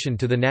petition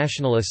to the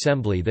National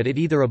Assembly that it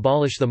either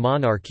abolish the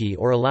monarchy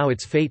or allow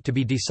its fate to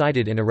be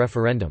decided in a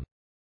referendum.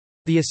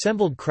 The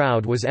assembled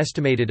crowd was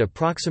estimated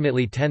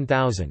approximately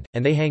 10,000,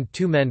 and they hanged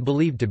two men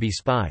believed to be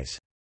spies.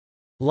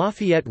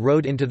 Lafayette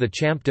rode into the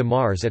Champ de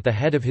Mars at the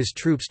head of his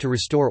troops to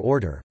restore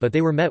order, but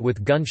they were met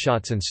with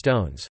gunshots and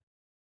stones.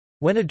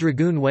 When a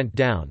dragoon went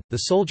down, the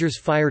soldiers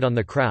fired on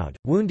the crowd,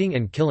 wounding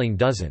and killing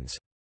dozens.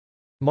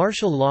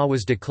 Martial law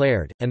was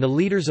declared, and the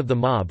leaders of the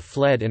mob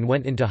fled and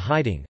went into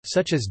hiding,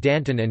 such as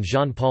Danton and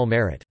Jean-Paul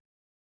Marat.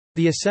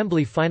 The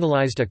Assembly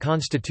finalized a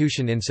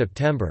constitution in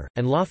September,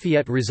 and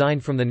Lafayette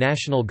resigned from the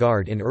National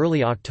Guard in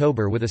early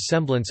October with a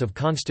semblance of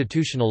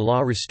constitutional law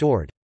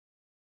restored.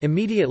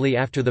 Immediately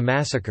after the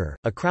massacre,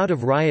 a crowd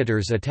of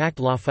rioters attacked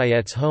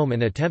Lafayette's home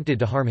and attempted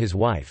to harm his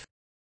wife.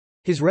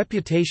 His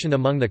reputation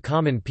among the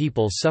common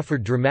people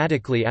suffered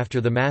dramatically after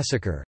the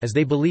massacre, as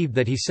they believed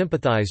that he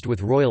sympathized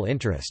with royal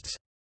interests.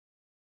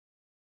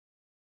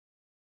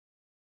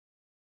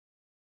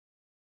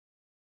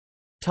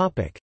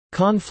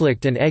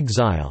 Conflict and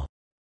exile.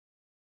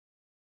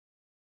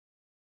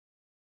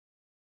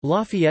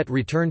 Lafayette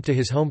returned to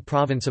his home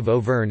province of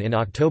Auvergne in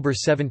October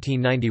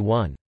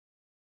 1791.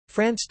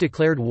 France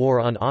declared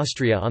war on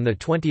Austria on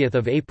 20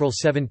 April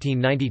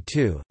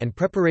 1792, and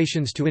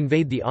preparations to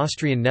invade the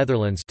Austrian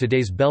Netherlands,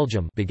 today's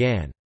Belgium,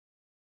 began.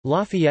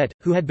 Lafayette,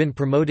 who had been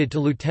promoted to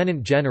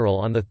lieutenant general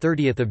on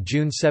 30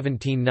 June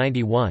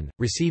 1791,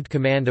 received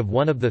command of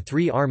one of the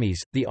three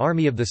armies, the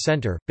Army of the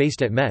Centre,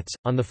 based at Metz,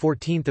 on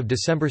 14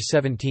 December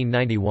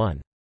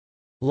 1791.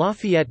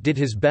 Lafayette did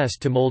his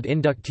best to mold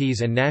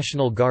inductees and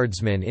National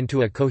Guardsmen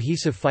into a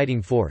cohesive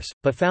fighting force,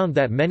 but found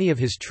that many of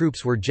his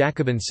troops were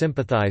Jacobin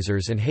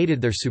sympathizers and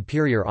hated their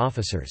superior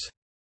officers.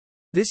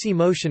 This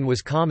emotion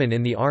was common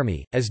in the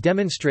army, as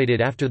demonstrated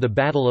after the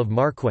Battle of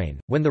Marcoing,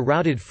 when the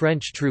routed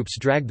French troops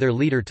dragged their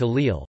leader to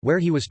Lille, where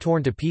he was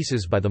torn to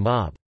pieces by the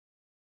mob.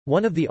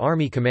 One of the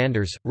army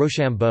commanders,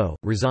 Rochambeau,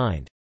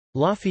 resigned.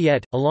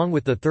 Lafayette, along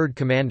with the third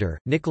commander,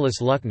 Nicolas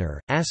Luckner,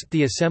 asked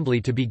the Assembly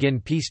to begin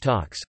peace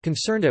talks,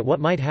 concerned at what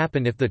might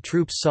happen if the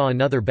troops saw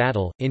another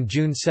battle. In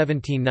June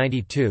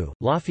 1792,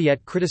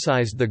 Lafayette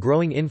criticized the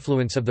growing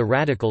influence of the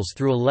radicals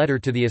through a letter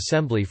to the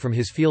Assembly from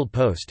his field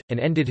post, and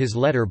ended his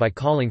letter by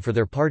calling for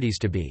their parties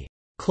to be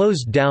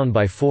closed down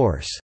by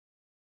force.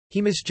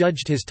 He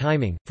misjudged his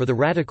timing, for the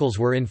radicals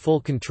were in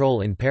full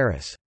control in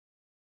Paris.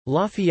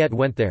 Lafayette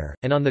went there,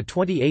 and on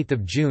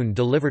 28 June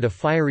delivered a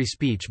fiery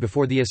speech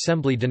before the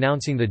Assembly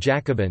denouncing the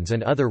Jacobins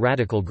and other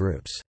radical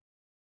groups.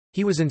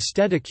 He was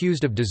instead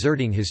accused of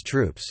deserting his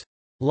troops.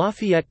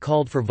 Lafayette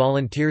called for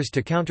volunteers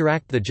to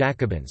counteract the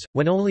Jacobins.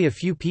 When only a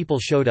few people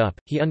showed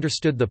up, he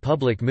understood the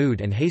public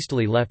mood and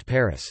hastily left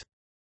Paris.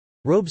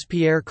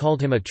 Robespierre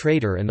called him a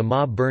traitor and the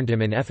mob burned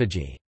him in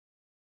effigy.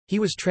 He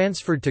was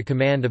transferred to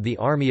command of the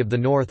Army of the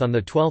North on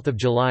 12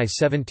 July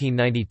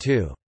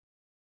 1792.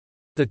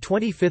 The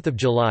 25th of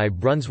July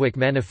Brunswick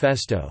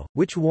Manifesto,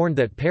 which warned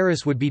that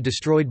Paris would be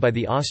destroyed by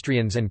the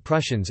Austrians and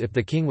Prussians if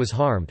the king was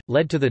harmed,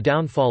 led to the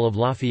downfall of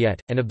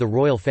Lafayette, and of the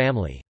royal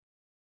family.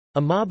 A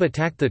mob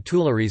attacked the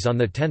Tuileries on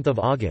 10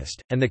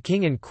 August, and the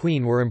king and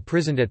queen were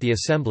imprisoned at the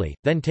Assembly,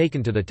 then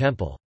taken to the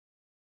Temple.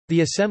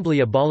 The Assembly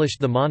abolished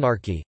the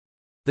monarchy.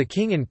 The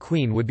king and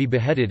queen would be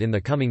beheaded in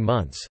the coming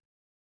months.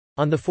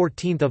 On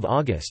 14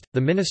 August, the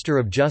Minister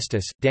of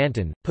Justice,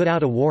 Danton, put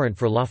out a warrant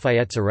for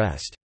Lafayette's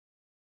arrest.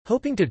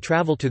 Hoping to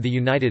travel to the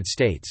United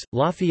States,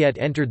 Lafayette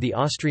entered the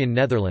Austrian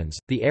Netherlands,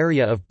 the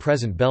area of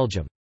present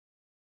Belgium.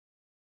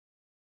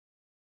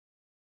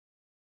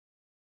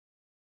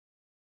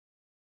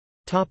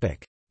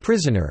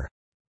 Prisoner.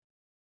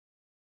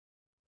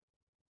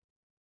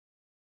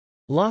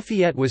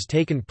 Lafayette was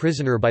taken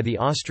prisoner by the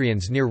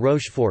Austrians near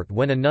Rochefort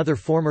when another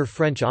former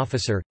French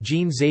officer,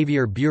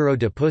 Jean-Xavier Bureau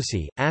de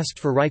Pussy, asked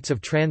for rights of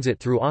transit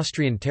through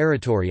Austrian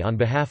territory on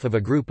behalf of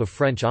a group of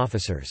French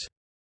officers.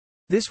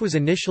 This was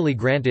initially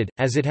granted,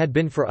 as it had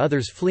been for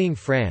others fleeing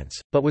France,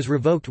 but was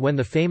revoked when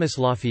the famous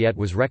Lafayette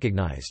was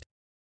recognized.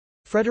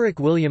 Frederick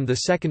William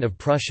II of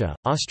Prussia,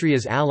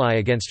 Austria's ally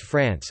against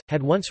France,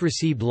 had once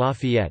received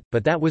Lafayette,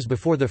 but that was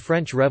before the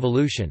French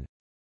Revolution.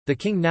 The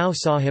king now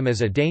saw him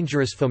as a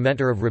dangerous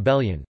fomenter of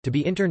rebellion, to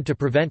be interned to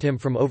prevent him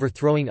from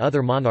overthrowing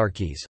other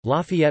monarchies.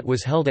 Lafayette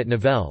was held at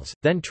Nivelles,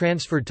 then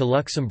transferred to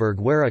Luxembourg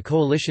where a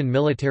coalition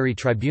military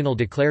tribunal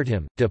declared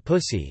him, de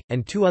Pussy,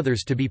 and two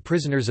others to be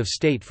prisoners of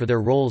state for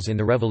their roles in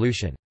the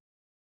revolution.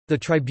 The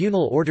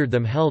tribunal ordered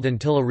them held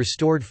until a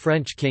restored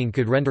French king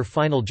could render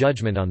final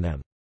judgment on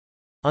them.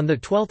 On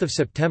 12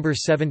 September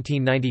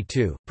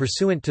 1792,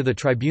 pursuant to the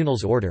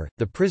tribunal's order,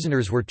 the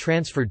prisoners were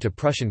transferred to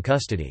Prussian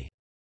custody.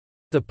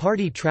 The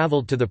party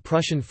travelled to the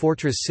Prussian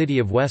fortress city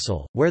of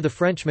Wesel, where the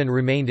Frenchmen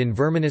remained in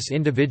verminous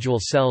individual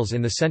cells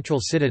in the central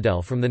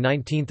citadel from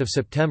 19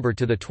 September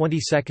to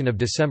 22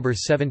 December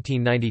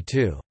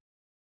 1792.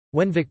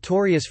 When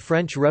victorious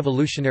French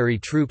revolutionary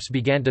troops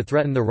began to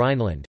threaten the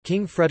Rhineland,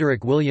 King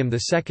Frederick William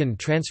II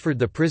transferred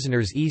the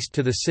prisoners east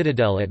to the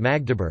citadel at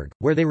Magdeburg,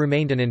 where they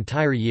remained an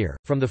entire year.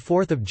 From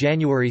 4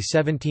 January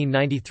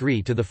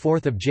 1793 to 4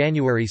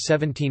 January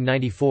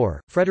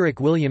 1794, Frederick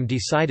William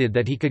decided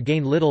that he could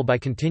gain little by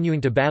continuing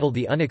to battle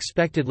the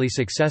unexpectedly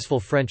successful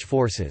French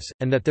forces,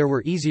 and that there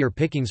were easier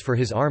pickings for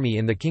his army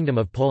in the Kingdom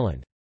of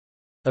Poland.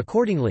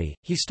 Accordingly,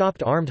 he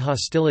stopped armed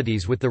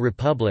hostilities with the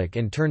Republic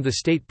and turned the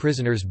state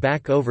prisoners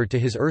back over to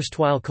his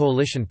erstwhile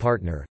coalition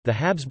partner, the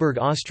Habsburg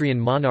Austrian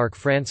monarch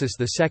Francis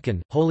II,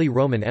 Holy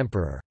Roman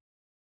Emperor.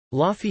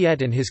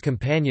 Lafayette and his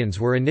companions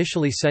were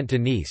initially sent to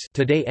Nice,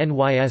 today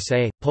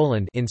Nysa,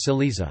 Poland, in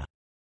Silesia.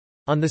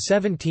 On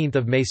 17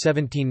 May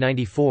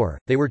 1794,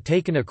 they were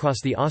taken across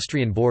the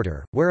Austrian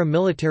border, where a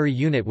military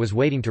unit was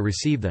waiting to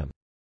receive them.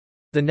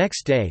 The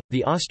next day,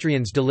 the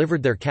Austrians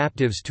delivered their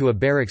captives to a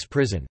barracks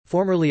prison,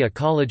 formerly a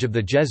college of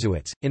the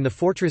Jesuits, in the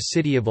fortress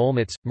city of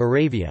Olmütz,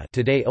 Moravia,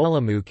 today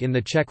Olomouc in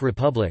the Czech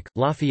Republic.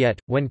 Lafayette,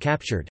 when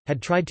captured, had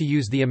tried to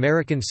use the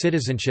American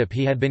citizenship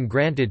he had been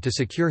granted to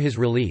secure his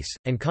release,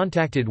 and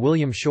contacted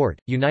William Short,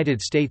 United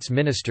States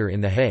minister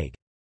in The Hague.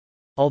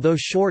 Although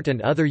Short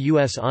and other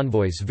U.S.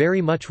 envoys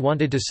very much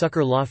wanted to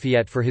succor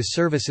Lafayette for his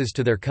services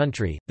to their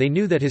country, they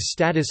knew that his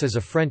status as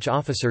a French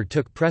officer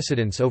took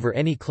precedence over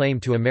any claim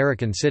to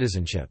American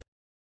citizenship.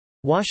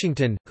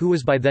 Washington, who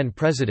was by then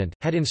president,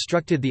 had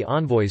instructed the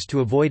envoys to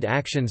avoid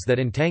actions that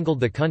entangled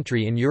the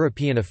country in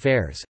European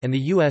affairs, and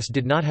the U.S.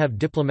 did not have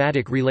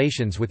diplomatic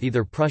relations with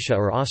either Prussia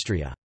or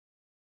Austria.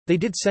 They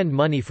did send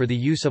money for the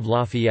use of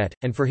Lafayette,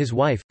 and for his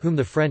wife, whom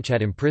the French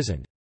had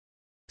imprisoned.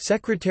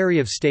 Secretary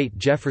of State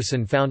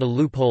Jefferson found a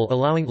loophole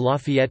allowing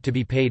Lafayette to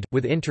be paid,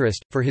 with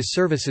interest, for his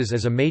services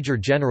as a major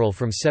general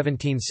from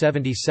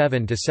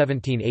 1777 to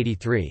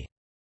 1783.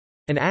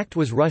 An act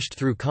was rushed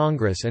through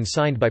Congress and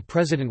signed by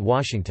President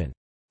Washington.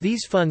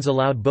 These funds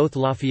allowed both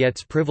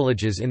Lafayette's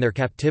privileges in their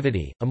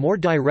captivity. A more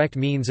direct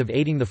means of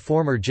aiding the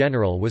former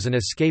general was an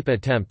escape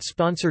attempt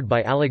sponsored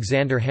by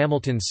Alexander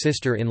Hamilton's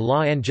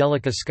sister-in-law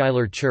Angelica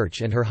Schuyler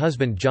Church and her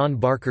husband John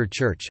Barker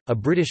Church, a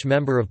British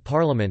Member of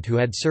Parliament who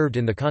had served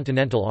in the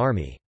Continental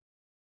Army.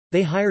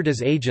 They hired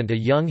as agent a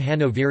young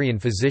Hanoverian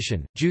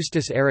physician,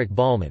 Justus Eric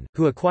Ballman,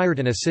 who acquired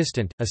an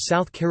assistant, a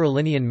South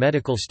Carolinian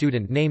medical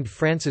student named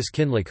Francis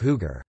Kinloch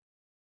Huger.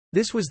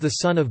 This was the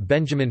son of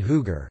Benjamin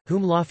Huger,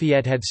 whom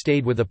Lafayette had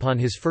stayed with upon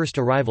his first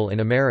arrival in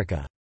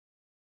America.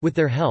 With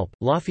their help,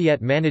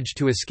 Lafayette managed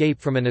to escape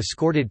from an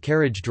escorted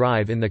carriage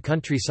drive in the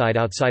countryside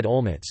outside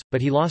Olmütz,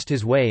 but he lost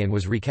his way and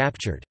was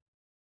recaptured.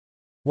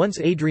 Once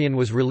Adrienne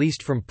was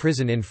released from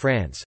prison in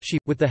France, she,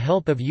 with the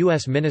help of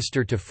U.S.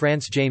 Minister to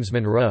France James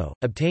Monroe,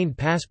 obtained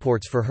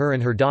passports for her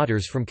and her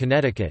daughters from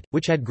Connecticut,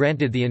 which had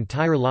granted the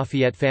entire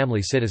Lafayette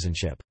family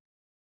citizenship.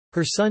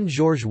 Her son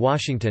George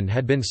Washington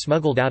had been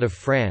smuggled out of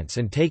France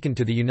and taken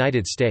to the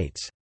United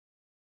States.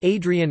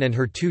 Adrienne and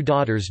her 2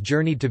 daughters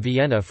journeyed to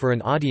Vienna for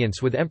an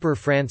audience with Emperor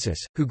Francis,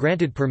 who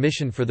granted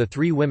permission for the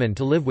 3 women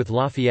to live with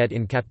Lafayette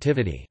in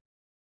captivity.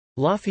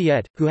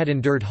 Lafayette, who had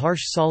endured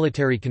harsh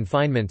solitary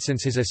confinement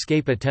since his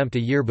escape attempt a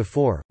year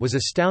before, was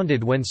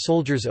astounded when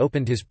soldiers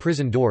opened his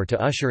prison door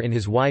to usher in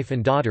his wife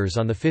and daughters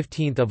on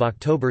 15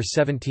 October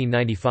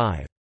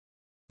 1795.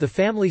 The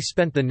family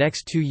spent the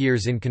next 2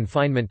 years in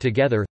confinement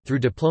together. Through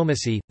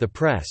diplomacy, the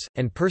press,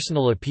 and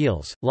personal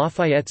appeals,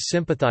 Lafayette's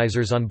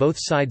sympathizers on both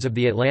sides of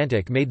the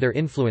Atlantic made their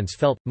influence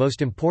felt,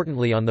 most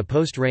importantly on the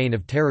post-Reign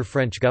of Terror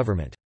French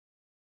government.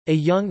 A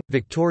young,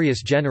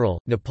 victorious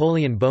general,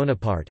 Napoleon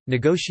Bonaparte,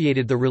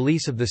 negotiated the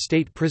release of the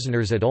state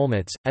prisoners at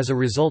Olmütz, as a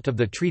result of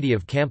the Treaty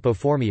of Campo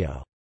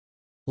Formio.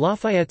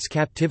 Lafayette's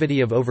captivity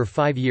of over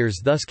 5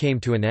 years thus came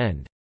to an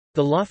end.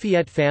 The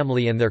Lafayette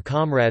family and their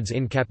comrades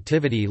in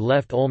captivity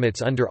left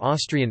Olmütz under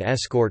Austrian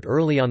escort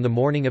early on the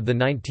morning of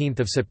 19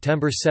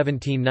 September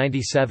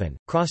 1797,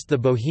 crossed the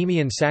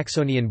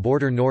Bohemian-Saxonian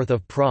border north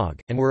of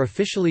Prague, and were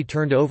officially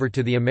turned over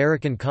to the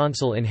American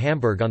consul in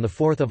Hamburg on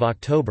 4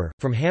 October.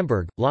 From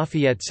Hamburg,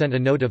 Lafayette sent a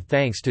note of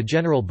thanks to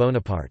General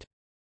Bonaparte.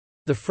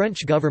 The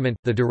French government,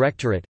 the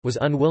Directorate, was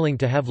unwilling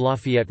to have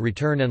Lafayette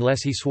return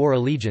unless he swore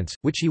allegiance,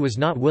 which he was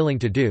not willing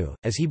to do,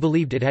 as he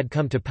believed it had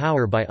come to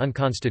power by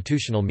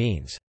unconstitutional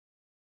means.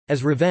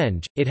 As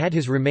revenge, it had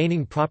his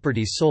remaining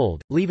properties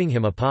sold, leaving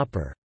him a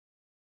pauper.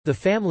 The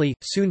family,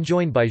 soon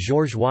joined by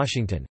George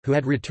Washington, who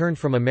had returned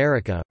from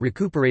America,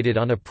 recuperated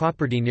on a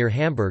property near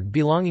Hamburg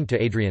belonging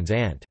to Adrienne's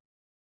aunt.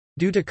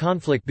 Due to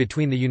conflict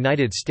between the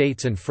United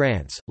States and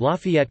France,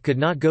 Lafayette could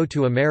not go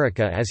to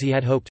America as he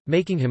had hoped,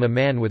 making him a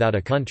man without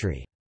a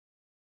country.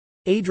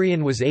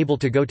 Adrienne was able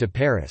to go to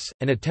Paris,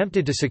 and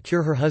attempted to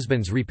secure her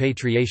husband's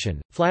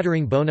repatriation,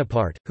 flattering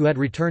Bonaparte, who had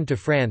returned to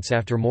France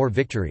after more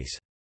victories.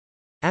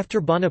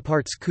 After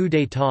Bonaparte's coup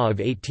d'état of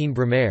 18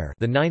 Brumaire,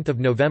 the 9th of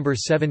November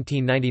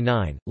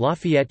 1799,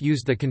 Lafayette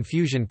used the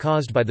confusion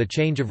caused by the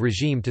change of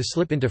regime to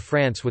slip into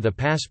France with a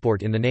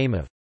passport in the name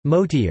of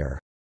Motier.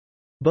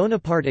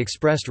 Bonaparte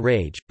expressed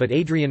rage, but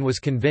Adrienne was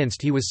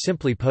convinced he was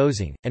simply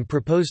posing, and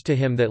proposed to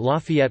him that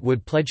Lafayette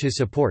would pledge his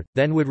support,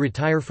 then would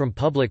retire from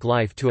public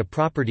life to a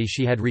property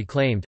she had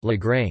reclaimed, La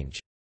Grange.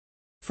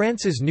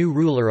 France's new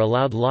ruler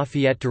allowed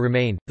Lafayette to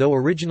remain, though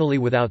originally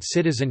without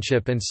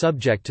citizenship and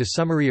subject to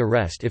summary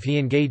arrest if he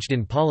engaged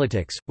in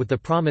politics, with the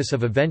promise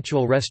of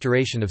eventual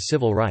restoration of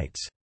civil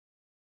rights.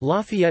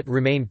 Lafayette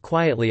remained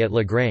quietly at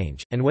La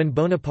Grange, and when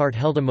Bonaparte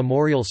held a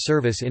memorial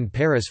service in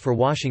Paris for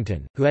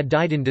Washington, who had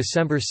died in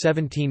December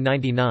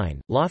 1799,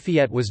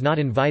 Lafayette was not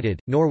invited,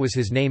 nor was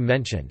his name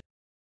mentioned.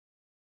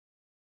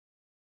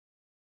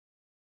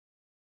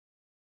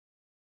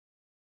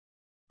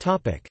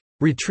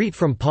 Retreat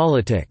from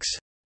politics.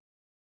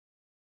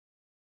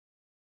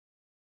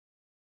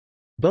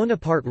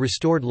 Bonaparte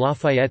restored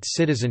Lafayette's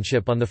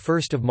citizenship on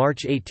 1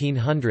 March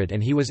 1800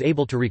 and he was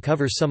able to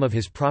recover some of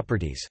his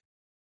properties.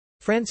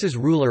 France's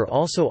ruler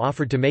also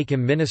offered to make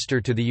him minister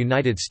to the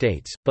United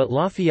States, but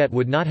Lafayette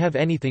would not have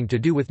anything to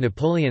do with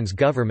Napoleon's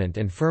government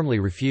and firmly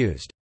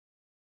refused.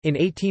 In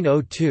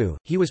 1802,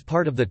 he was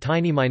part of the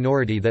tiny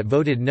minority that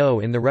voted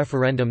no in the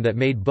referendum that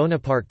made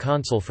Bonaparte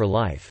consul for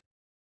life.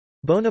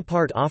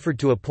 Bonaparte offered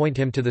to appoint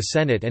him to the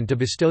Senate and to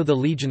bestow the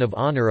Legion of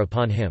Honor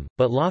upon him,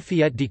 but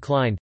Lafayette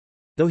declined,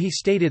 though he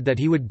stated that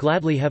he would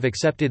gladly have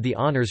accepted the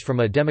honors from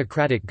a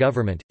democratic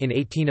government. In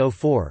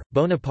 1804,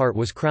 Bonaparte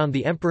was crowned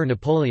the Emperor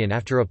Napoleon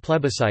after a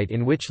plebiscite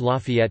in which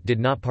Lafayette did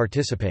not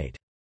participate.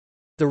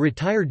 The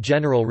retired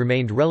general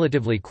remained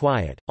relatively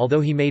quiet,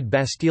 although he made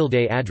Bastille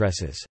Day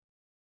addresses.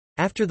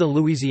 After the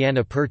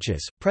Louisiana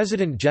Purchase,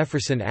 President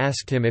Jefferson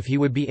asked him if he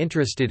would be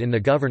interested in the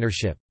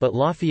governorship, but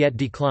Lafayette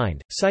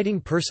declined,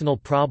 citing personal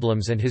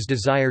problems and his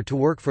desire to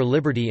work for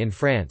liberty in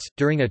France.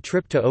 During a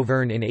trip to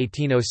Auvergne in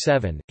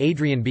 1807,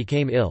 Adrienne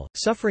became ill,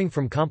 suffering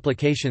from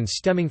complications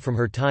stemming from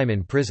her time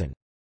in prison.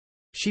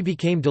 She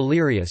became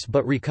delirious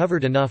but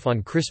recovered enough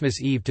on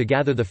Christmas Eve to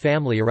gather the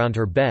family around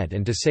her bed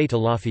and to say to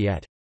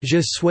Lafayette,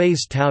 "Je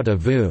suis tout à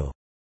vous.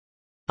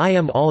 I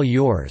am all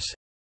yours."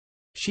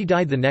 She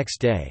died the next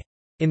day.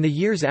 In the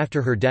years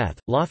after her death,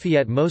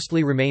 Lafayette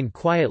mostly remained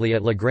quietly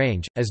at La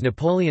Grange, as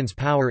Napoleon's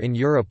power in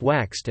Europe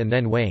waxed and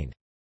then waned.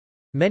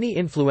 Many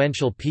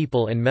influential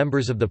people and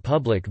members of the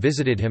public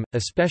visited him,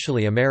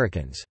 especially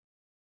Americans.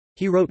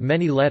 He wrote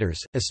many letters,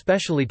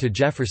 especially to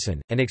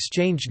Jefferson, and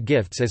exchanged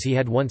gifts as he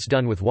had once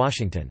done with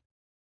Washington.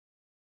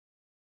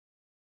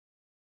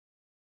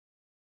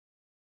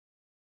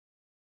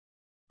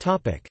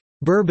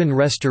 Bourbon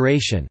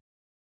Restoration.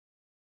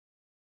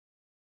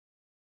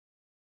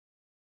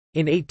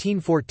 In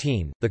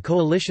 1814, the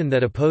coalition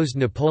that opposed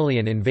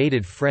Napoleon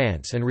invaded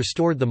France and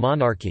restored the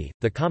monarchy.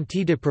 The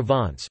Comte de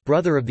Provence,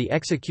 brother of the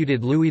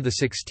executed Louis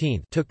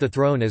XVI, took the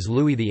throne as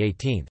Louis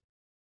XVIII.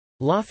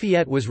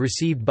 Lafayette was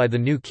received by the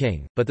new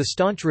king, but the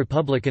staunch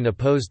Republican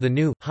opposed the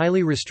new,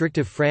 highly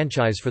restrictive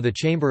franchise for the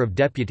Chamber of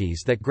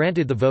Deputies that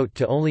granted the vote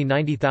to only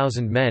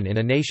 90,000 men in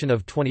a nation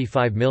of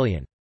 25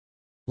 million.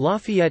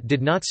 Lafayette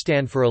did not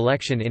stand for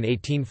election in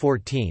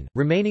 1814,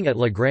 remaining at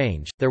La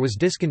Grange. There was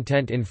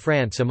discontent in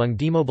France among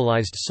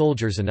demobilized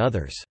soldiers and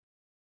others.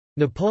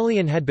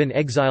 Napoleon had been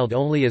exiled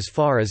only as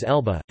far as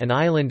Elba, an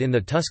island in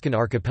the Tuscan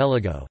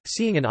archipelago.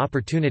 Seeing an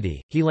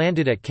opportunity, he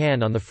landed at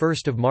Cannes on 1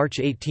 March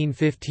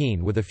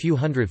 1815 with a few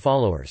hundred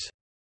followers.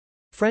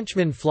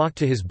 Frenchmen flocked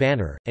to his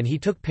banner, and he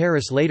took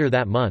Paris later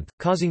that month,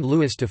 causing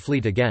Louis to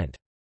flee to Ghent.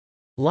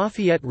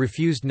 Lafayette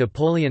refused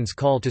Napoleon's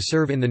call to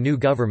serve in the new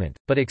government,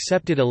 but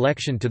accepted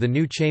election to the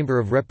new Chamber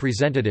of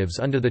Representatives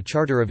under the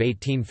Charter of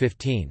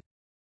 1815.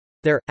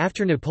 There,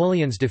 after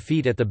Napoleon's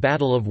defeat at the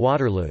Battle of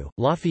Waterloo,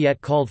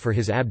 Lafayette called for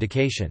his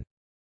abdication.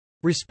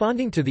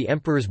 Responding to the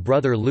emperor's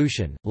brother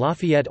Lucien,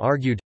 Lafayette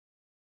argued,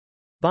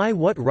 "By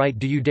what right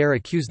do you dare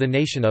accuse the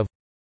nation of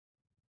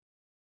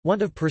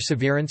want of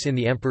perseverance in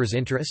the emperor's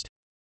interest?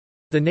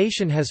 The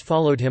nation has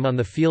followed him on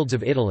the fields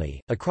of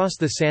Italy, across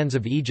the sands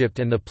of Egypt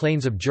and the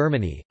plains of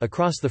Germany,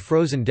 across the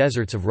frozen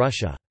deserts of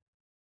Russia.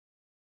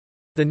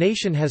 The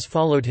nation has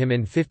followed him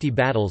in 50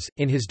 battles,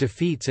 in his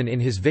defeats and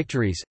in his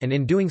victories, and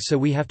in doing so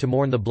we have to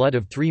mourn the blood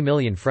of 3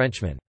 million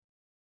Frenchmen."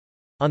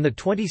 On the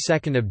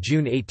 22nd of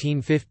June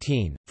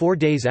 1815, 4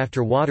 days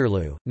after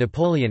Waterloo,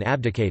 Napoleon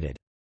abdicated.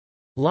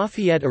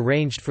 Lafayette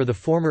arranged for the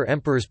former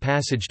emperor's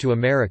passage to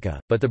America,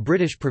 but the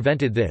British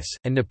prevented this,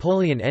 and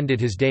Napoleon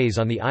ended his days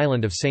on the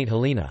island of St.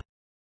 Helena.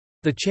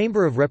 The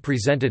Chamber of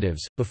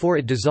Representatives, before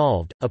it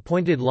dissolved,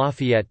 appointed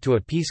Lafayette to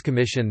a peace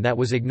commission that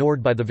was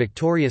ignored by the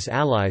victorious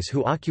Allies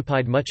who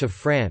occupied much of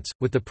France,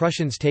 with the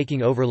Prussians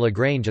taking over La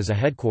Grange as a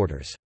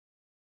headquarters.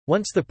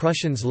 Once the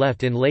Prussians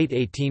left in late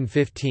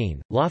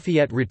 1815,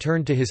 Lafayette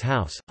returned to his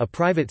house, a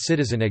private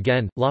citizen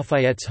again.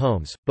 Lafayette's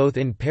homes, both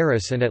in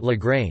Paris and at La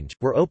Grange,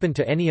 were open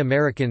to any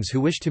Americans who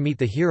wished to meet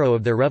the hero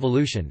of their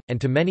revolution, and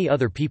to many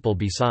other people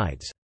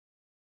besides.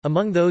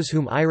 Among those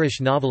whom Irish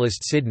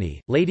novelist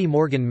Sidney, Lady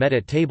Morgan met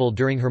at table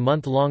during her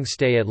month-long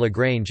stay at La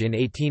Grange in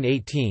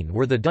 1818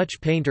 were the Dutch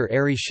painter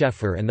Ary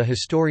Scheffer and the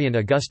historian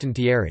Augustin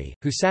Thierry,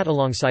 who sat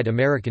alongside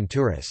American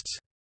tourists.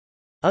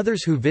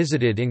 Others who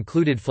visited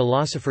included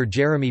philosopher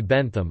Jeremy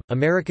Bentham,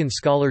 American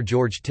scholar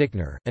George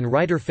Ticknor, and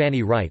writer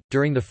Fanny Wright.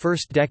 During the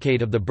first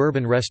decade of the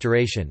Bourbon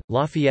Restoration,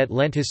 Lafayette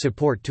lent his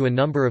support to a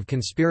number of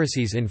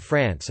conspiracies in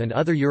France and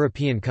other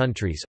European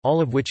countries, all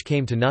of which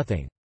came to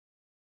nothing.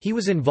 He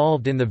was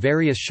involved in the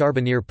various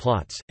Charbonnier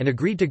plots, and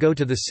agreed to go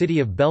to the city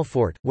of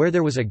Belfort, where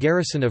there was a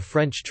garrison of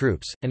French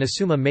troops, and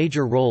assume a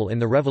major role in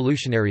the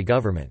revolutionary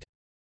government.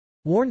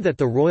 Warned that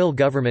the royal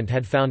government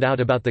had found out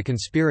about the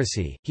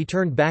conspiracy, he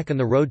turned back on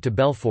the road to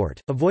Belfort,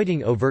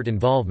 avoiding overt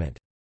involvement.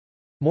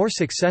 More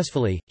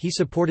successfully, he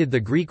supported the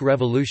Greek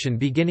Revolution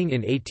beginning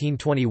in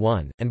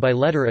 1821, and by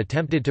letter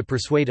attempted to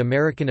persuade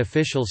American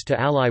officials to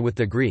ally with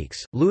the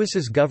Greeks.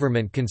 Louis's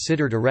government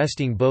considered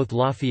arresting both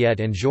Lafayette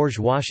and George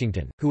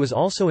Washington, who was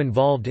also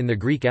involved in the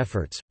Greek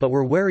efforts, but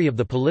were wary of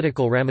the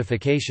political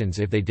ramifications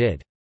if they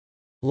did.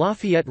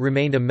 Lafayette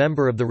remained a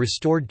member of the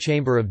restored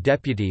Chamber of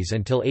Deputies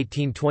until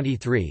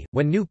 1823,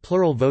 when new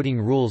plural voting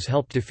rules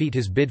helped defeat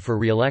his bid for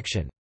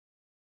re-election.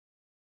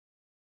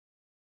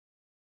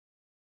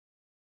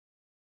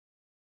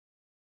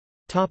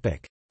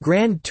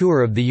 Grand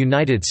Tour of the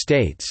United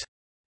States.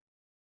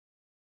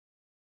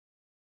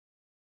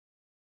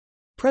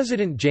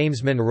 President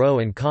James Monroe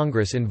and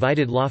Congress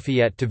invited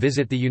Lafayette to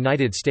visit the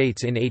United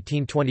States in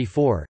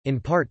 1824, in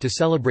part to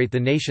celebrate the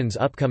nation's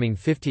upcoming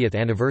 50th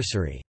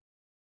anniversary.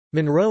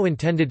 Monroe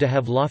intended to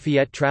have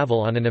Lafayette travel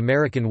on an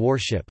American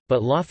warship,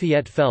 but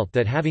Lafayette felt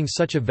that having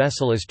such a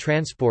vessel as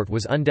transport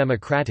was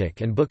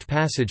undemocratic and booked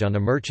passage on a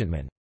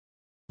merchantman.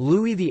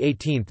 Louis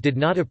XVIII did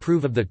not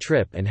approve of the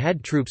trip and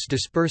had troops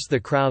disperse the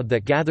crowd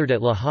that gathered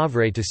at Le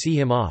Havre to see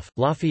him off.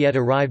 Lafayette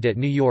arrived at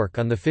New York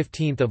on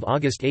 15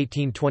 August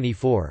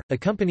 1824,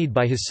 accompanied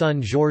by his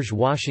son George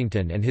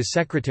Washington and his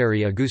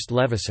secretary Auguste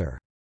Levasseur.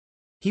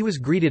 He was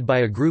greeted by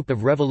a group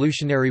of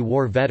Revolutionary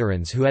War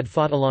veterans who had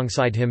fought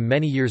alongside him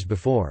many years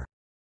before.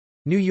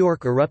 New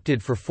York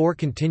erupted for 4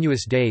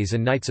 continuous days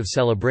and nights of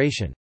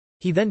celebration.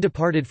 He then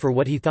departed for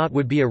what he thought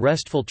would be a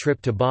restful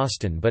trip to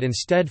Boston, but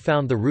instead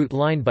found the route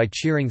lined by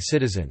cheering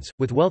citizens,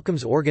 with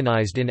welcomes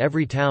organized in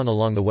every town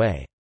along the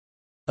way.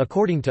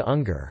 According to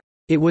Unger,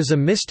 "It was a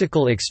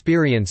mystical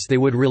experience they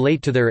would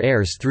relate to their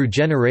heirs through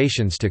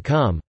generations to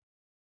come.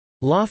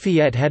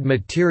 Lafayette had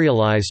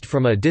materialized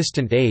from a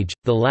distant age,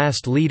 the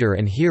last leader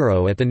and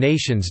hero at the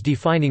nation's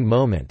defining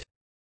moment.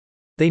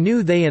 They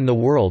knew they and the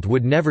world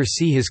would never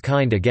see his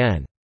kind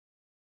again."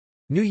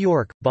 New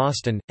York,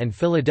 Boston, and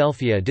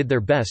Philadelphia did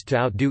their best to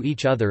outdo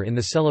each other in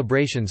the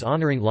celebrations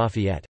honoring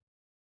Lafayette.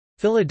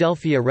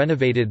 Philadelphia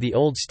renovated the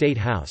old State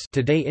House,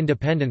 today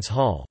Independence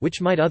Hall,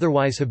 which might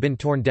otherwise have been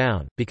torn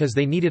down, because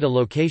they needed a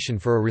location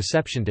for a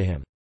reception to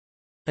him.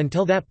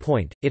 Until that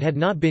point, it had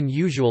not been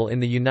usual in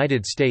the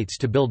United States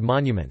to build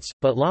monuments,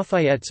 but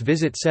Lafayette's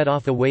visit set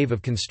off a wave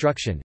of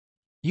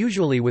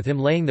construction—usually with him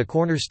laying the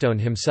cornerstone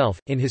himself,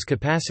 in his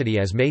capacity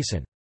as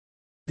mason.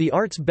 The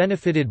arts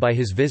benefited by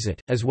his visit,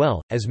 as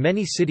well, as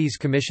many cities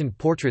commissioned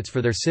portraits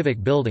for their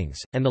civic buildings,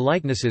 and the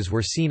likenesses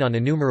were seen on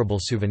innumerable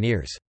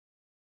souvenirs.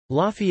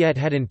 Lafayette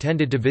had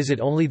intended to visit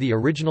only the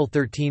original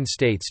 13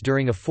 states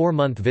during a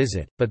 4-month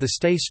visit, but the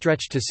stay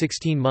stretched to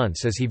 16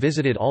 months as he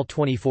visited all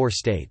 24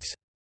 states.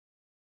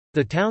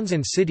 The towns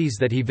and cities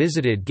that he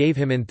visited gave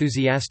him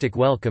enthusiastic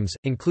welcomes,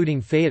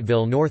 including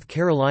Fayetteville, North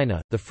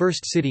Carolina, the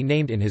first city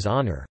named in his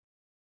honor.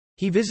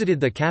 He visited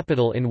the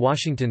Capitol in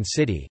Washington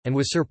City, and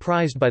was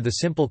surprised by the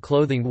simple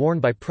clothing worn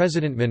by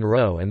President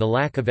Monroe and the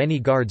lack of any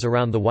guards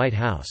around the White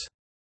House.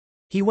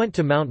 He went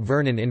to Mount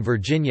Vernon in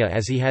Virginia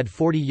as he had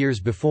 40 years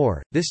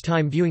before, this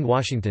time viewing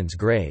Washington's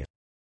grave.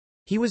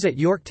 He was at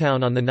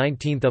Yorktown on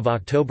 19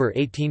 October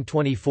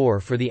 1824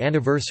 for the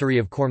anniversary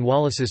of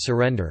Cornwallis's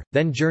surrender,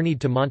 then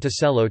journeyed to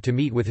Monticello to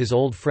meet with his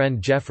old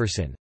friend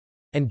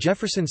Jefferson—and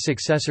Jefferson's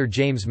successor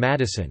James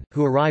Madison,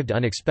 who arrived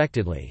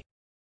unexpectedly.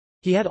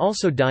 He had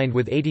also dined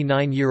with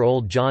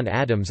 89-year-old John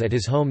Adams at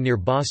his home near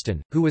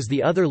Boston, who was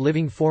the other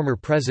living former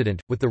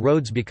president. With the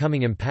roads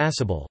becoming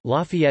impassable,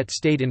 Lafayette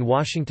stayed in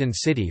Washington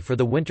City for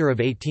the winter of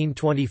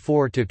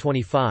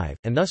 1824–25,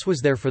 and thus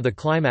was there for the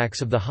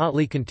climax of the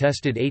hotly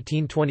contested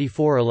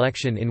 1824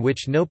 election, in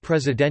which no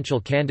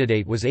presidential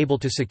candidate was able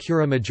to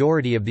secure a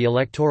majority of the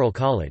Electoral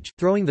College,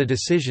 throwing the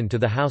decision to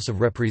the House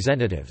of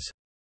Representatives.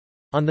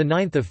 On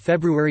 9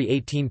 February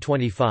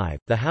 1825,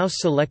 the House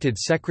selected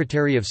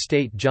Secretary of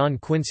State John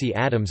Quincy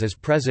Adams as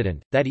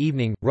president. That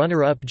evening,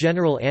 runner-up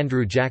General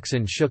Andrew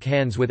Jackson shook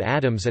hands with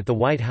Adams at the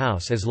White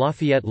House as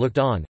Lafayette looked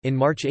on. In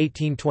March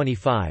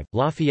 1825,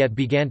 Lafayette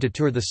began to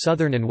tour the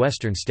southern and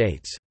western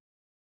states.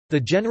 The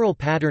general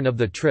pattern of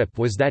the trip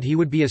was that he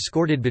would be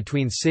escorted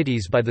between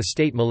cities by the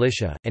state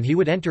militia, and he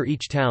would enter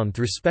each town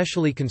through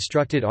specially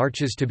constructed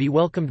arches to be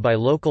welcomed by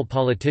local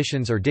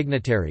politicians or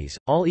dignitaries,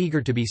 all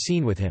eager to be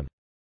seen with him.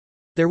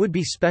 There would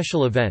be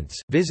special events,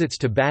 visits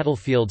to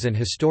battlefields and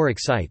historic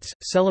sites,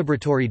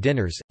 celebratory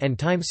dinners, and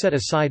time set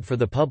aside for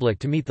the public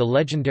to meet the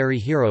legendary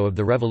hero of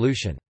the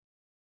Revolution.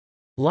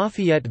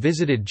 Lafayette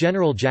visited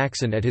General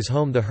Jackson at his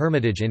home the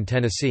Hermitage in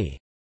Tennessee.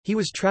 He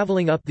was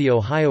traveling up the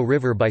Ohio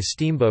River by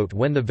steamboat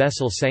when the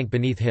vessel sank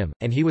beneath him,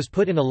 and he was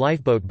put in a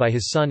lifeboat by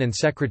his son and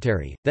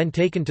secretary, then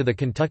taken to the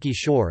Kentucky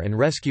shore and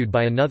rescued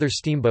by another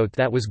steamboat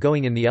that was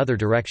going in the other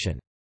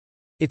direction.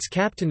 Its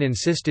captain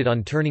insisted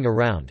on turning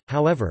around,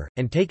 however,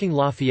 and taking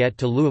Lafayette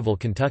to Louisville,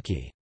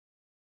 Kentucky.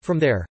 From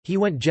there, he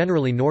went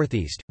generally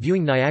northeast,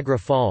 viewing Niagara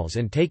Falls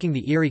and taking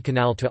the Erie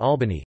Canal to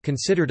Albany,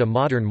 considered a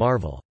modern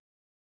marvel.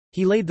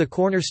 He laid the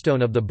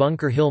cornerstone of the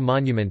Bunker Hill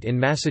Monument in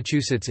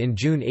Massachusetts in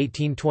June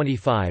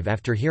 1825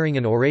 after hearing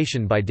an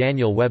oration by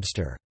Daniel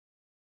Webster.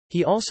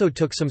 He also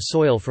took some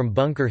soil from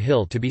Bunker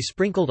Hill to be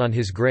sprinkled on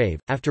his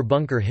grave. After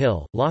Bunker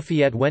Hill,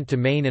 Lafayette went to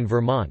Maine and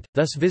Vermont,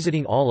 thus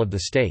visiting all of the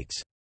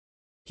states.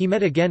 He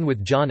met again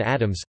with John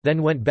Adams,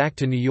 then went back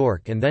to New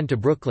York and then to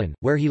Brooklyn,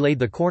 where he laid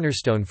the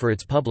cornerstone for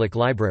its public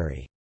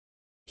library.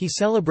 He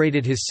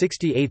celebrated his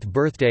 68th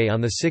birthday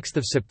on 6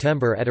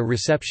 September at a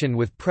reception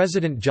with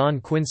President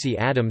John Quincy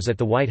Adams at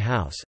the White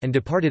House, and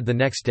departed the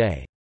next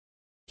day.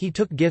 He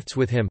took gifts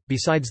with him,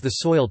 besides the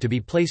soil to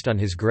be placed on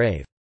his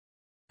grave.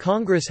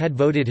 Congress had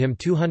voted him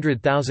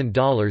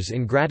 $200,000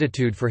 in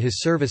gratitude for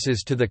his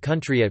services to the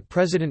country at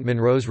President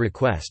Monroe's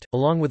request,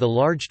 along with a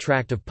large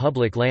tract of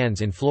public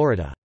lands in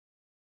Florida.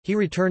 He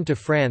returned to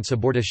France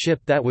aboard a ship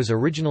that was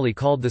originally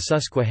called the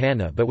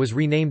Susquehanna but was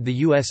renamed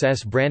the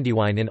USS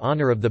Brandywine in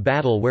honor of the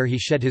battle where he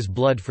shed his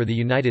blood for the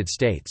United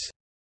States.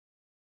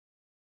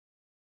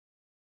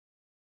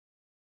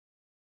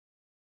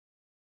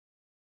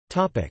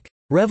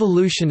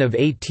 Revolution of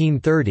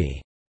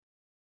 1830.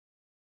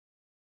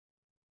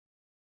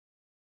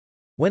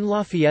 When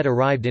Lafayette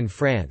arrived in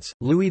France,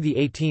 Louis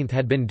XVIII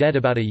had been dead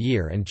about a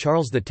year and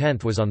Charles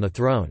X was on the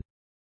throne.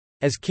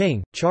 As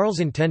king, Charles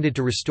intended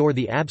to restore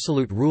the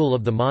absolute rule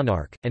of the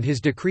monarch, and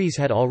his decrees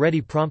had already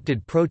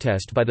prompted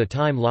protest by the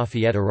time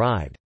Lafayette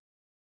arrived.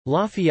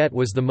 Lafayette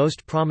was the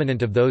most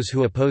prominent of those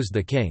who opposed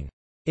the king.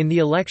 In the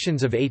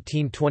elections of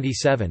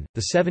 1827,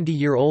 the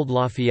 70-year-old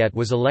Lafayette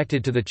was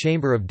elected to the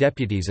Chamber of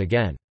Deputies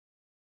again.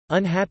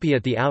 Unhappy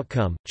at the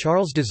outcome,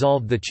 Charles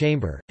dissolved the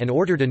chamber, and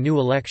ordered a new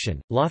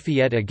election.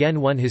 Lafayette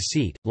again won his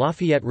seat.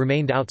 Lafayette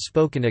remained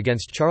outspoken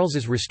against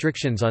Charles's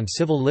restrictions on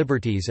civil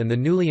liberties and the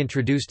newly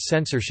introduced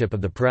censorship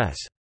of the press.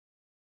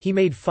 He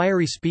made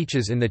fiery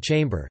speeches in the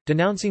chamber,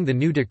 denouncing the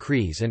new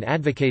decrees and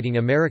advocating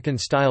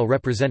American-style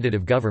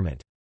representative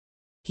government.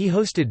 He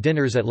hosted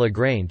dinners at La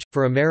Grange,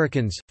 for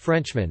Americans,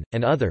 Frenchmen,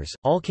 and others,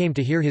 all came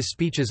to hear his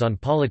speeches on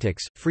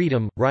politics,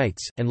 freedom,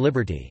 rights, and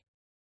liberty.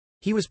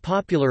 He was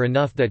popular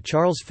enough that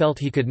Charles felt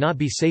he could not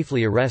be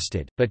safely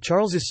arrested, but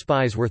Charles's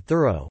spies were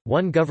thorough.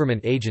 One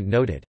government agent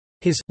noted,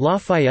 his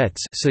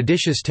Lafayette's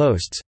seditious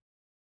toasts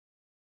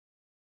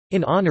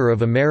in honor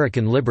of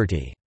American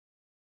liberty.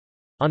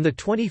 On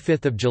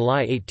 25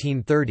 July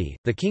 1830,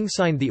 the king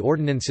signed the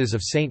Ordinances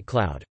of St.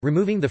 Cloud,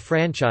 removing the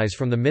franchise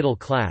from the middle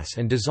class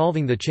and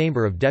dissolving the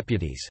Chamber of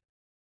Deputies.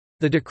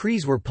 The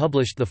decrees were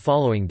published the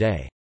following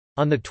day.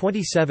 On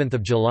 27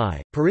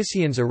 July,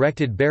 Parisians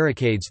erected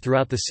barricades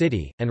throughout the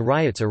city, and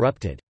riots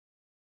erupted.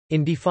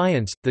 In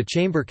defiance, the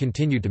chamber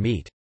continued to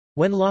meet.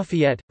 When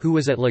Lafayette, who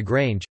was at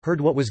Lagrange,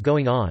 heard what was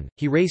going on,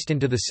 he raced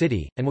into the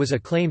city, and was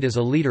acclaimed as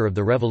a leader of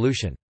the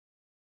revolution.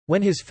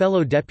 When his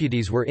fellow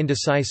deputies were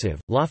indecisive,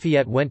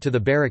 Lafayette went to the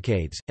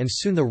barricades, and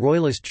soon the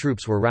Royalist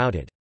troops were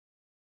routed.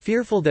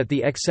 Fearful that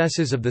the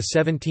excesses of the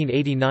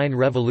 1789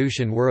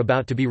 revolution were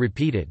about to be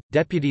repeated,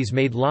 deputies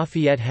made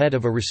Lafayette head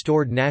of a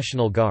restored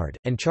National Guard,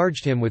 and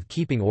charged him with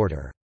keeping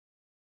order.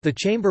 The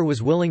Chamber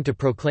was willing to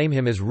proclaim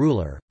him as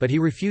ruler, but he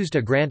refused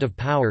a grant of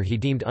power he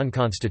deemed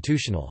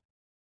unconstitutional.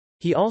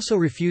 He also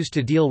refused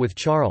to deal with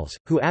Charles,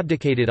 who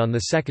abdicated on 2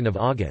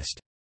 August.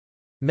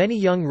 Many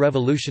young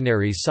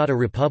revolutionaries sought a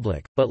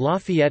republic, but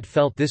Lafayette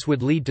felt this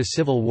would lead to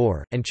civil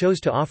war, and chose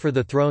to offer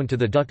the throne to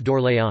the Duc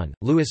d'Orléans,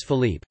 Louis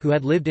Philippe, who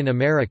had lived in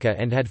America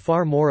and had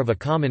far more of a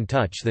common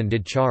touch than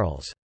did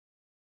Charles.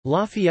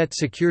 Lafayette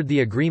secured the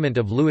agreement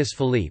of Louis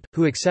Philippe,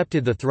 who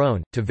accepted the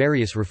throne, to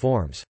various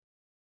reforms.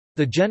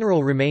 The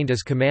general remained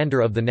as commander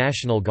of the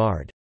National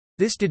Guard.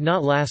 This did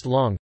not last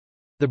long.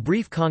 The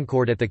brief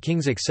concord at the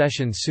king's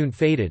accession soon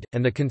faded,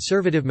 and the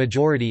conservative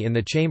majority in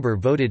the chamber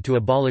voted to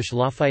abolish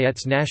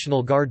Lafayette's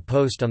National Guard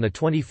post on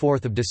 24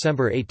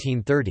 December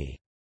 1830.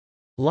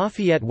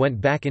 Lafayette went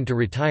back into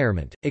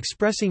retirement,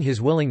 expressing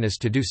his willingness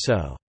to do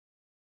so.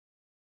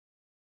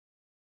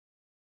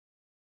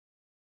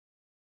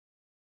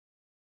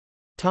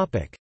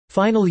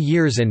 Final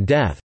years and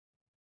death.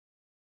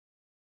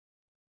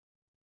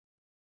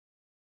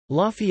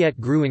 Lafayette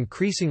grew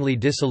increasingly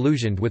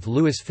disillusioned with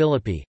Louis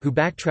Philippe, who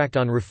backtracked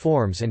on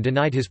reforms and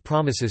denied his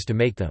promises to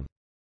make them.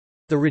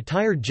 The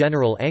retired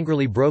general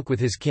angrily broke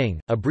with his king,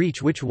 a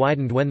breach which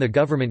widened when the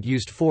government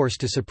used force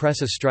to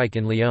suppress a strike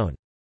in Lyon.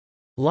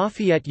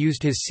 Lafayette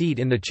used his seat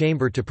in the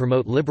chamber to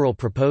promote liberal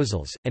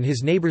proposals, and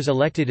his neighbors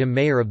elected him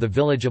mayor of the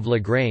village of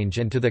Lagrange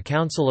and to the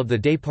council of the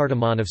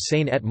département of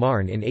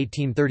Seine-et-Marne in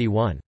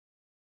 1831.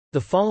 The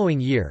following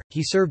year,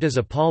 he served as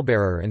a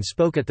pallbearer and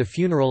spoke at the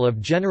funeral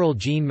of General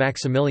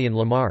Jean-Maximilien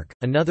Lamarque,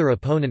 another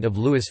opponent of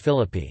Louis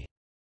Philippe.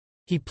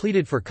 He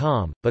pleaded for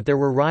calm, but there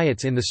were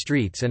riots in the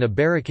streets and a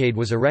barricade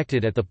was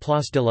erected at the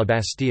Place de la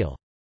Bastille.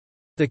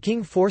 The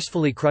king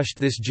forcefully crushed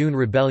this June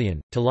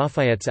rebellion, to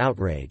Lafayette's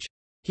outrage.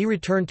 He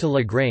returned to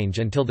Lagrange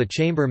until the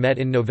chamber met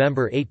in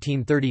November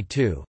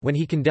 1832, when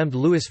he condemned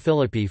Louis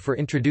Philippe for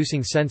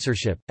introducing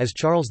censorship, as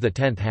Charles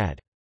X had.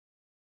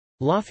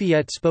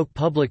 Lafayette spoke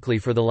publicly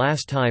for the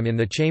last time in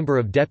the Chamber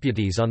of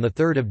Deputies on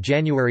 3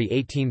 January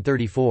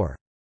 1834.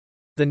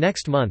 The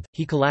next month,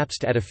 he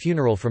collapsed at a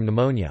funeral from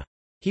pneumonia.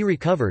 He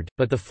recovered,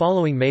 but the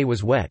following May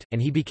was wet,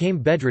 and he became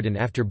bedridden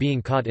after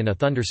being caught in a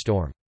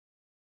thunderstorm.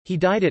 He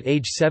died at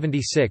age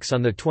 76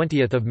 on 20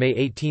 May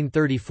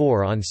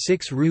 1834 on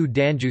 6 Rue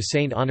d'Anjou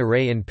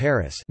Saint-Honoré in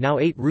Paris, now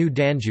 8 Rue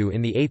d'Anjou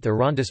in the 8th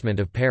arrondissement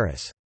of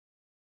Paris.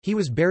 He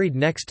was buried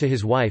next to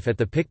his wife at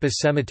the Picpus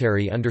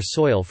Cemetery under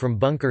soil from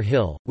Bunker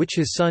Hill, which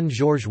his son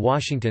George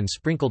Washington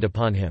sprinkled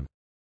upon him.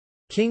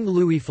 King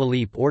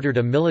Louis-Philippe ordered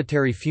a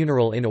military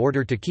funeral in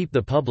order to keep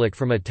the public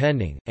from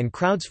attending, and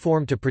crowds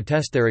formed to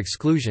protest their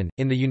exclusion.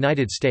 In the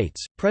United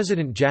States,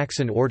 President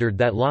Jackson ordered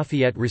that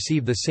Lafayette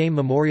receive the same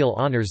memorial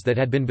honors that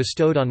had been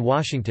bestowed on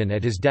Washington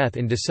at his death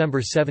in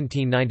December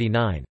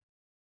 1799.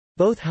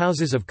 Both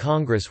houses of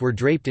Congress were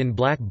draped in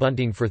black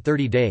bunting for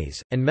 30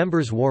 days, and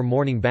members wore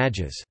mourning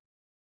badges.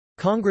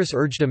 Congress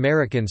urged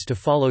Americans to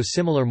follow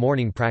similar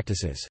mourning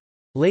practices.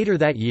 Later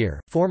that year,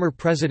 former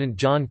President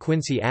John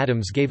Quincy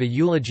Adams gave a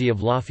eulogy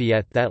of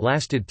Lafayette that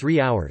lasted 3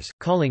 hours,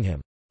 calling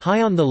him,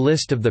 "high on the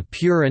list of the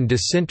pure and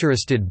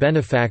disinterested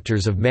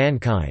benefactors of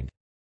mankind."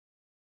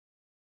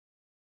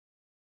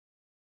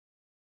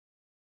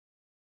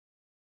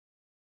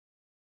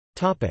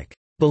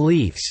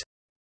 Beliefs.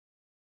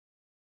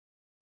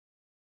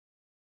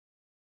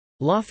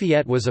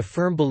 Lafayette was a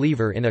firm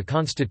believer in a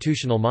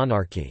constitutional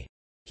monarchy.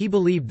 He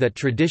believed that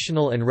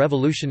traditional and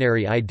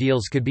revolutionary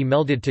ideals could be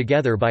melded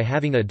together by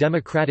having a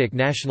democratic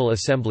National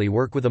Assembly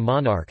work with a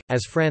monarch,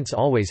 as France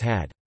always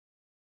had.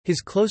 His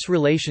close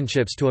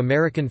relationships to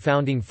American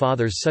founding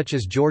fathers such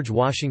as George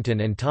Washington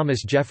and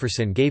Thomas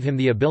Jefferson gave him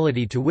the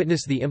ability to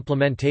witness the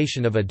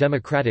implementation of a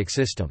democratic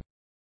system.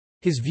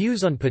 His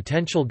views on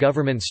potential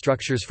government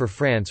structures for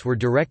France were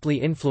directly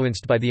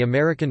influenced by the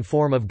American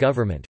form of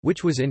government,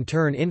 which was in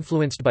turn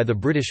influenced by the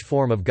British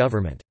form of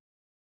government.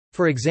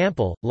 For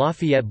example,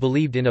 Lafayette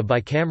believed in a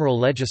bicameral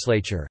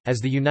legislature, as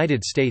the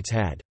United States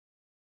had.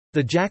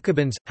 The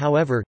Jacobins,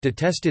 however,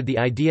 detested the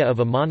idea of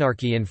a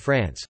monarchy in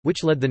France,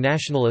 which led the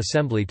National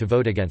Assembly to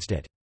vote against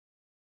it.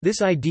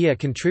 This idea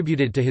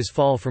contributed to his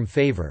fall from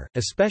favor,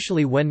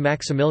 especially when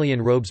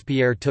Maximilien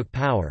Robespierre took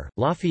power.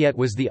 Lafayette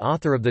was the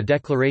author of the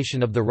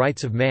Declaration of the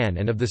Rights of Man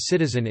and of the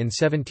Citizen in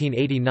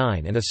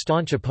 1789 and a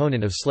staunch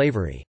opponent of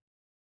slavery.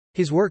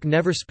 His work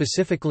never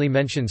specifically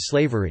mentioned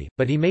slavery,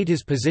 but he made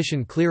his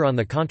position clear on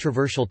the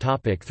controversial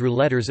topic through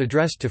letters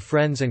addressed to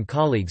friends and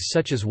colleagues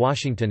such as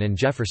Washington and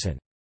Jefferson.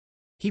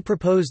 He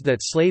proposed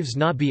that slaves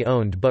not be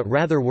owned but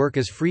rather work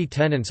as free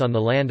tenants on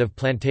the land of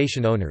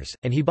plantation owners,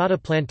 and he bought a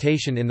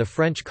plantation in the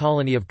French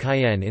colony of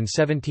Cayenne in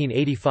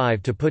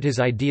 1785 to put his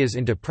ideas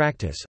into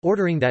practice,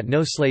 ordering that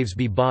no slaves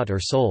be bought or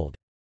sold.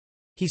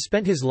 He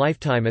spent his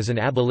lifetime as an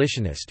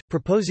abolitionist,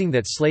 proposing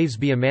that slaves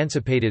be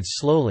emancipated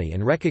slowly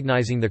and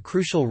recognizing the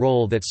crucial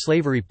role that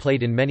slavery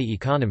played in many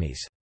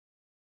economies.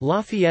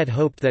 Lafayette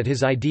hoped that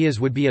his ideas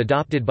would be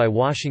adopted by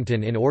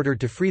Washington in order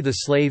to free the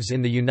slaves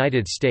in the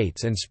United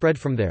States and spread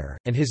from there,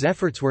 and his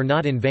efforts were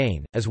not in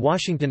vain, as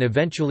Washington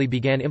eventually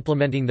began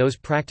implementing those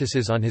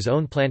practices on his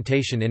own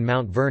plantation in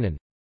Mount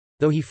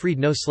Vernon—though he freed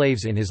no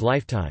slaves in his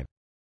lifetime.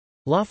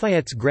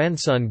 Lafayette's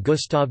grandson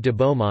Gustave de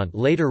Beaumont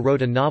later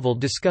wrote a novel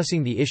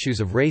discussing the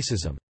issues of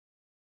racism.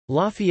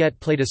 Lafayette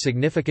played a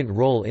significant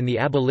role in the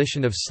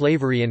abolition of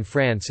slavery in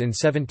France in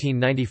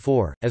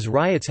 1794, as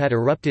riots had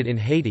erupted in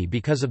Haiti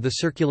because of the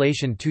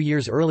circulation 2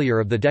 years earlier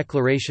of the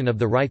Declaration of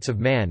the Rights of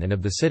Man and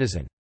of the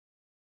Citizen.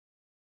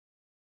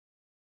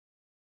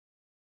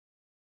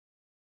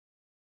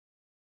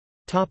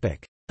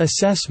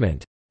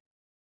 Assessment.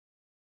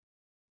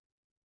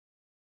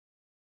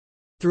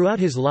 Throughout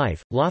his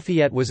life,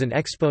 Lafayette was an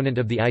exponent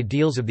of the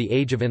ideals of the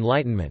Age of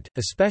Enlightenment,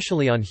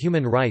 especially on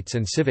human rights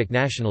and civic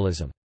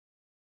nationalism.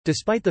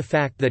 Despite the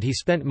fact that he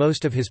spent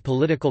most of his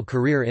political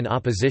career in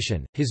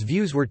opposition, his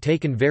views were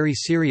taken very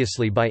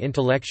seriously by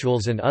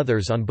intellectuals and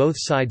others on both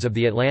sides of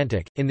the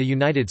Atlantic. In the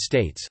United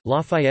States,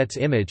 Lafayette's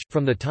image,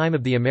 from the time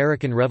of the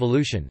American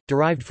Revolution,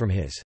 derived from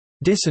his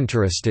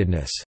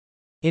disinterestedness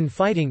in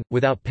fighting,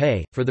 without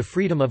pay, for the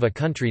freedom of a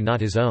country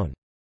not his own.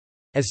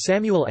 As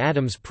Samuel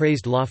Adams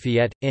praised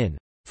Lafayette, in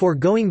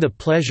 "foregoing the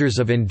pleasures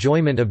of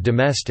enjoyment of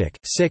domestic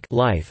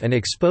life and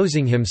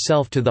exposing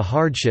himself to the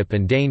hardship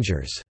and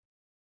dangers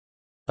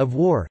of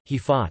war, he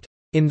fought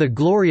in the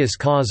glorious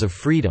cause of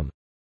freedom."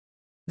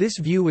 This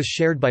view was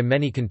shared by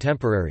many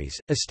contemporaries,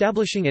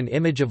 establishing an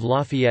image of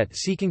Lafayette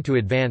seeking to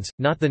advance,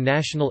 not the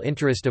national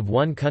interest of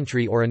one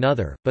country or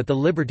another, but the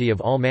liberty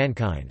of all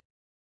mankind.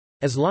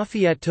 As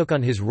Lafayette took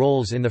on his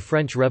roles in the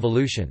French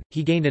Revolution,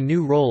 he gained a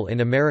new role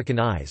in American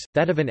eyes,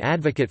 that of an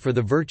advocate for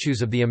the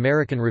virtues of the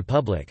American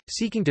Republic,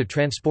 seeking to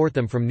transport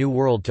them from New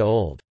World to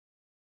Old.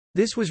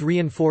 This was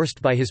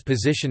reinforced by his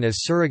position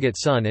as surrogate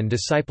son and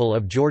disciple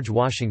of George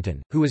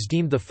Washington, who was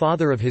deemed the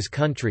father of his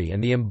country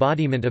and the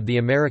embodiment of the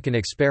American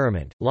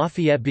experiment.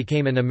 Lafayette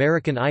became an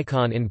American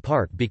icon in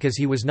part because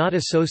he was not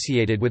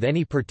associated with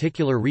any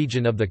particular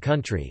region of the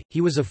country,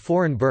 he was of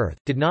foreign birth,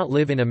 did not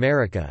live in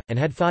America, and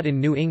had fought in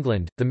New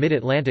England, the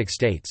Mid-Atlantic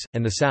states,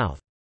 and the South.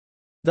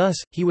 Thus,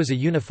 he was a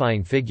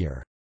unifying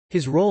figure.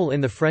 His role in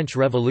the French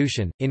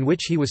Revolution, in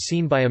which he was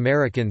seen by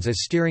Americans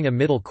as steering a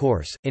middle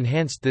course,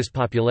 enhanced this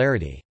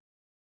popularity.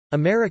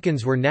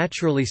 Americans were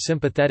naturally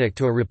sympathetic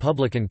to a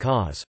Republican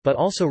cause, but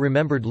also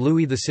remembered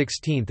Louis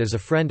XVI as a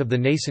friend of the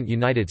nascent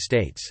United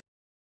States.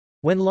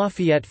 When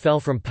Lafayette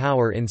fell from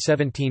power in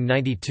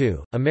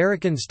 1792,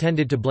 Americans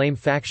tended to blame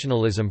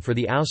factionalism for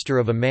the ouster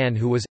of a man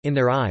who was, in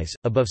their eyes,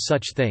 above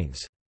such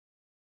things.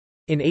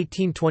 In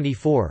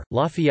 1824,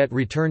 Lafayette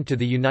returned to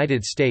the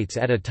United States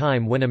at a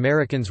time when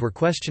Americans were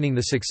questioning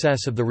the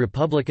success of the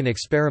Republican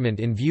experiment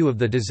in view of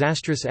the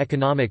disastrous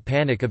economic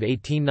panic of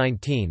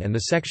 1819 and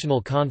the sectional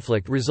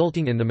conflict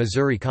resulting in the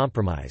Missouri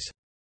Compromise.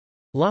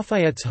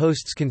 Lafayette's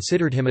hosts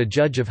considered him a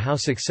judge of how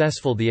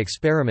successful the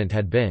experiment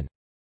had been.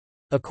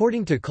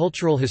 According to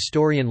cultural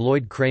historian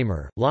Lloyd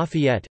Kramer,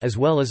 Lafayette, as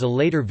well as a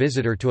later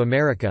visitor to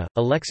America,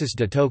 Alexis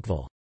de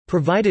Tocqueville,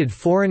 provided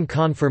foreign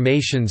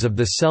confirmations of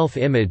the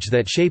self-image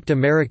that shaped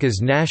America's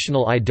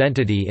national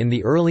identity in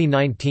the early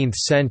 19th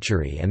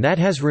century and that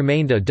has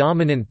remained a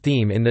dominant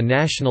theme in the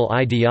national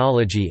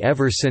ideology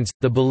ever since,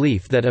 the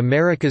belief that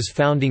America's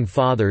founding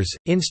fathers,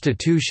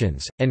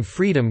 institutions, and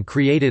freedom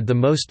created the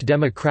most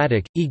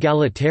democratic,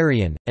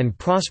 egalitarian, and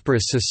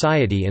prosperous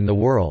society in the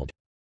world.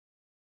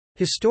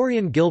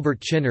 Historian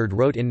Gilbert Chinard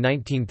wrote in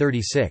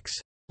 1936,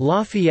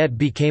 Lafayette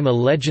became a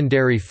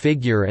legendary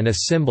figure and a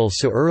symbol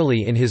so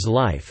early in his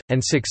life,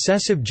 and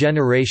successive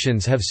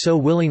generations have so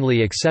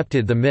willingly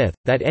accepted the myth,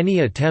 that any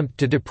attempt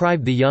to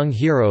deprive the young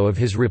hero of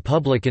his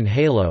Republican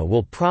halo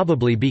will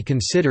probably be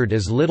considered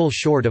as little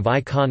short of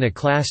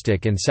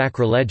iconoclastic and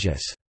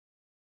sacrilegious.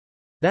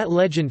 That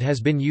legend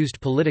has been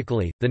used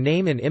politically. The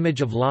name and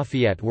image of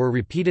Lafayette were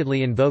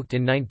repeatedly invoked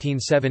in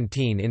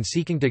 1917 in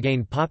seeking to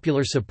gain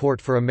popular support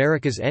for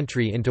America's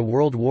entry into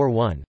World War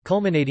I,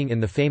 culminating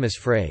in the famous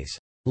phrase,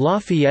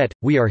 "Lafayette,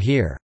 we are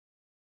here."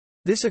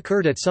 This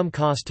occurred at some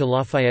cost to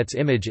Lafayette's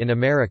image in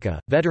America.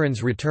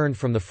 Veterans returned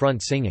from the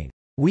front singing,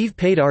 "We've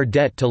paid our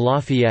debt to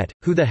Lafayette,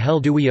 who the hell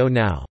do we owe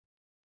now?"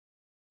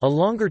 A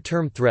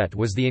longer-term threat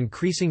was the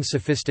increasing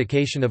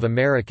sophistication of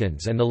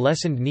Americans and the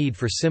lessened need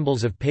for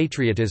symbols of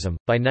patriotism.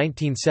 By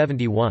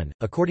 1971,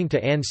 according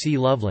to Anne C.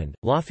 Loveland,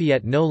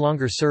 Lafayette no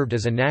longer served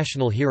as a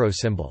national hero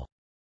symbol.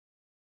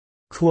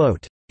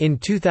 Quote, in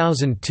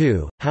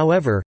 2002,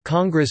 however,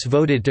 Congress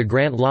voted to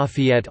grant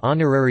Lafayette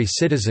honorary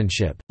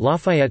citizenship.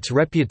 Lafayette's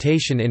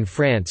reputation in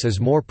France is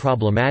more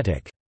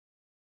problematic.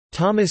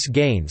 Thomas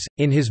Gaines,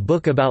 in his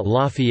book about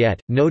Lafayette,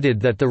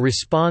 noted that the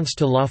response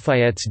to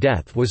Lafayette's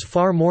death was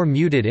far more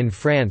muted in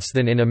France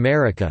than in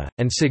America,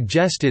 and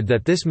suggested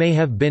that this may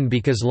have been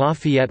because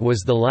Lafayette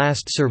was the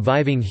last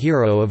surviving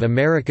hero of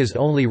America's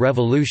only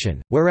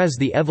revolution, whereas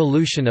the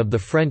evolution of the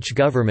French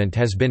government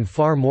has been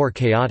far more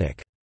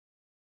chaotic.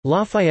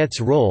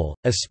 Lafayette's role,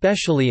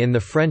 especially in the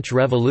French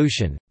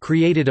Revolution,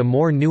 created a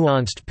more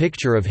nuanced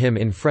picture of him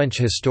in French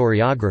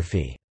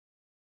historiography.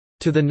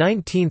 To the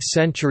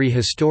 19th-century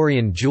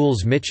historian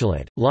Jules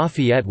Michelet,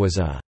 Lafayette was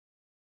a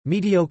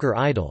mediocre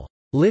idol,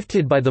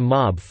 lifted by the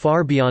mob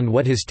far beyond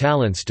what his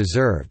talents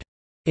deserved.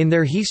 In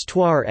their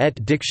Histoire et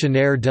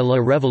Dictionnaire de la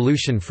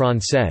Révolution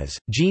française,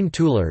 Jean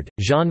Toulard,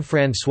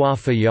 Jean-François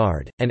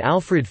Fayard, and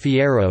Alfred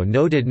Fierro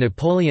noted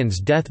Napoleon's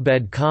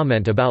deathbed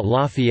comment about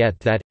Lafayette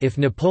that, if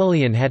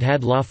Napoleon had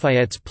had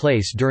Lafayette's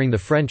place during the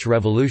French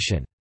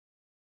Revolution,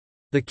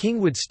 the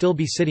king would still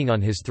be sitting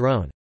on his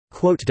throne.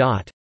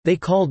 They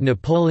called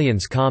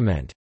Napoleon's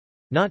comment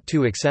not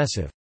too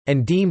excessive,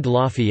 and deemed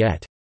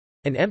Lafayette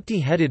an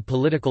empty-headed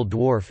political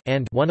dwarf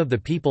and one of the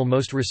people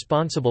most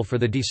responsible for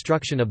the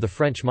destruction of the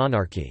French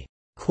monarchy.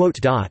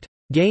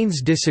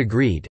 Gaines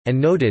disagreed, and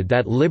noted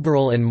that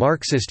liberal and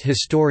Marxist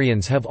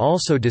historians have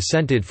also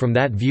dissented from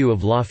that view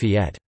of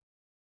Lafayette.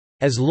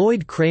 As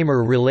Lloyd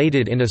Kramer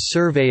related in a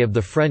survey of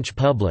the French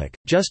public,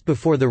 just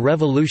before the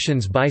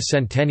Revolution's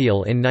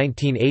bicentennial in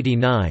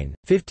 1989,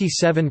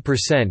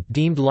 57%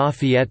 deemed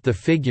Lafayette the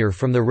figure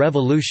from the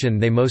Revolution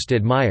they most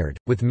admired,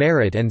 with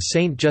Marat and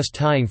Saint just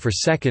tying for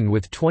second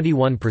with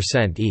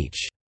 21%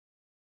 each.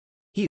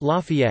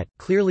 Lafayette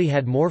clearly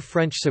had more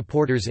French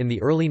supporters in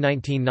the early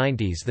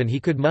 1990s than he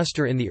could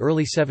muster in the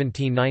early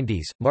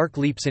 1790s. Mark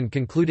Leepson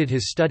concluded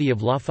his study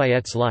of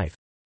Lafayette's life.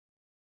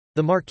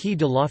 The Marquis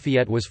de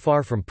Lafayette was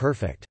far from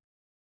perfect.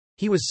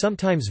 He was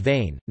sometimes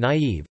vain,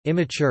 naive,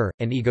 immature,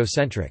 and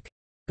egocentric.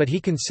 But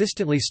he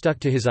consistently stuck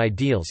to his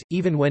ideals,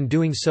 even when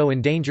doing so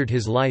endangered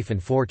his life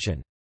and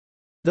fortune.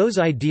 Those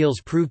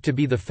ideals proved to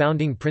be the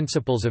founding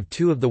principles of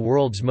two of the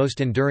world's most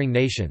enduring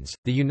nations,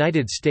 the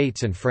United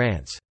States and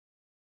France.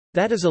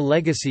 That is a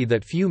legacy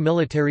that few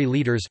military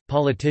leaders,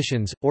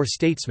 politicians, or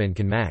statesmen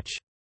can match.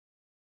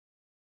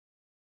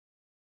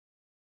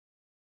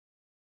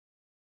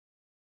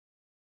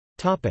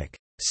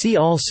 See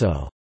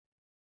also: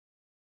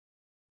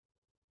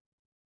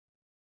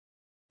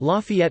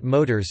 Lafayette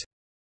Motors.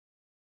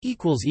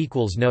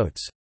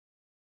 Notes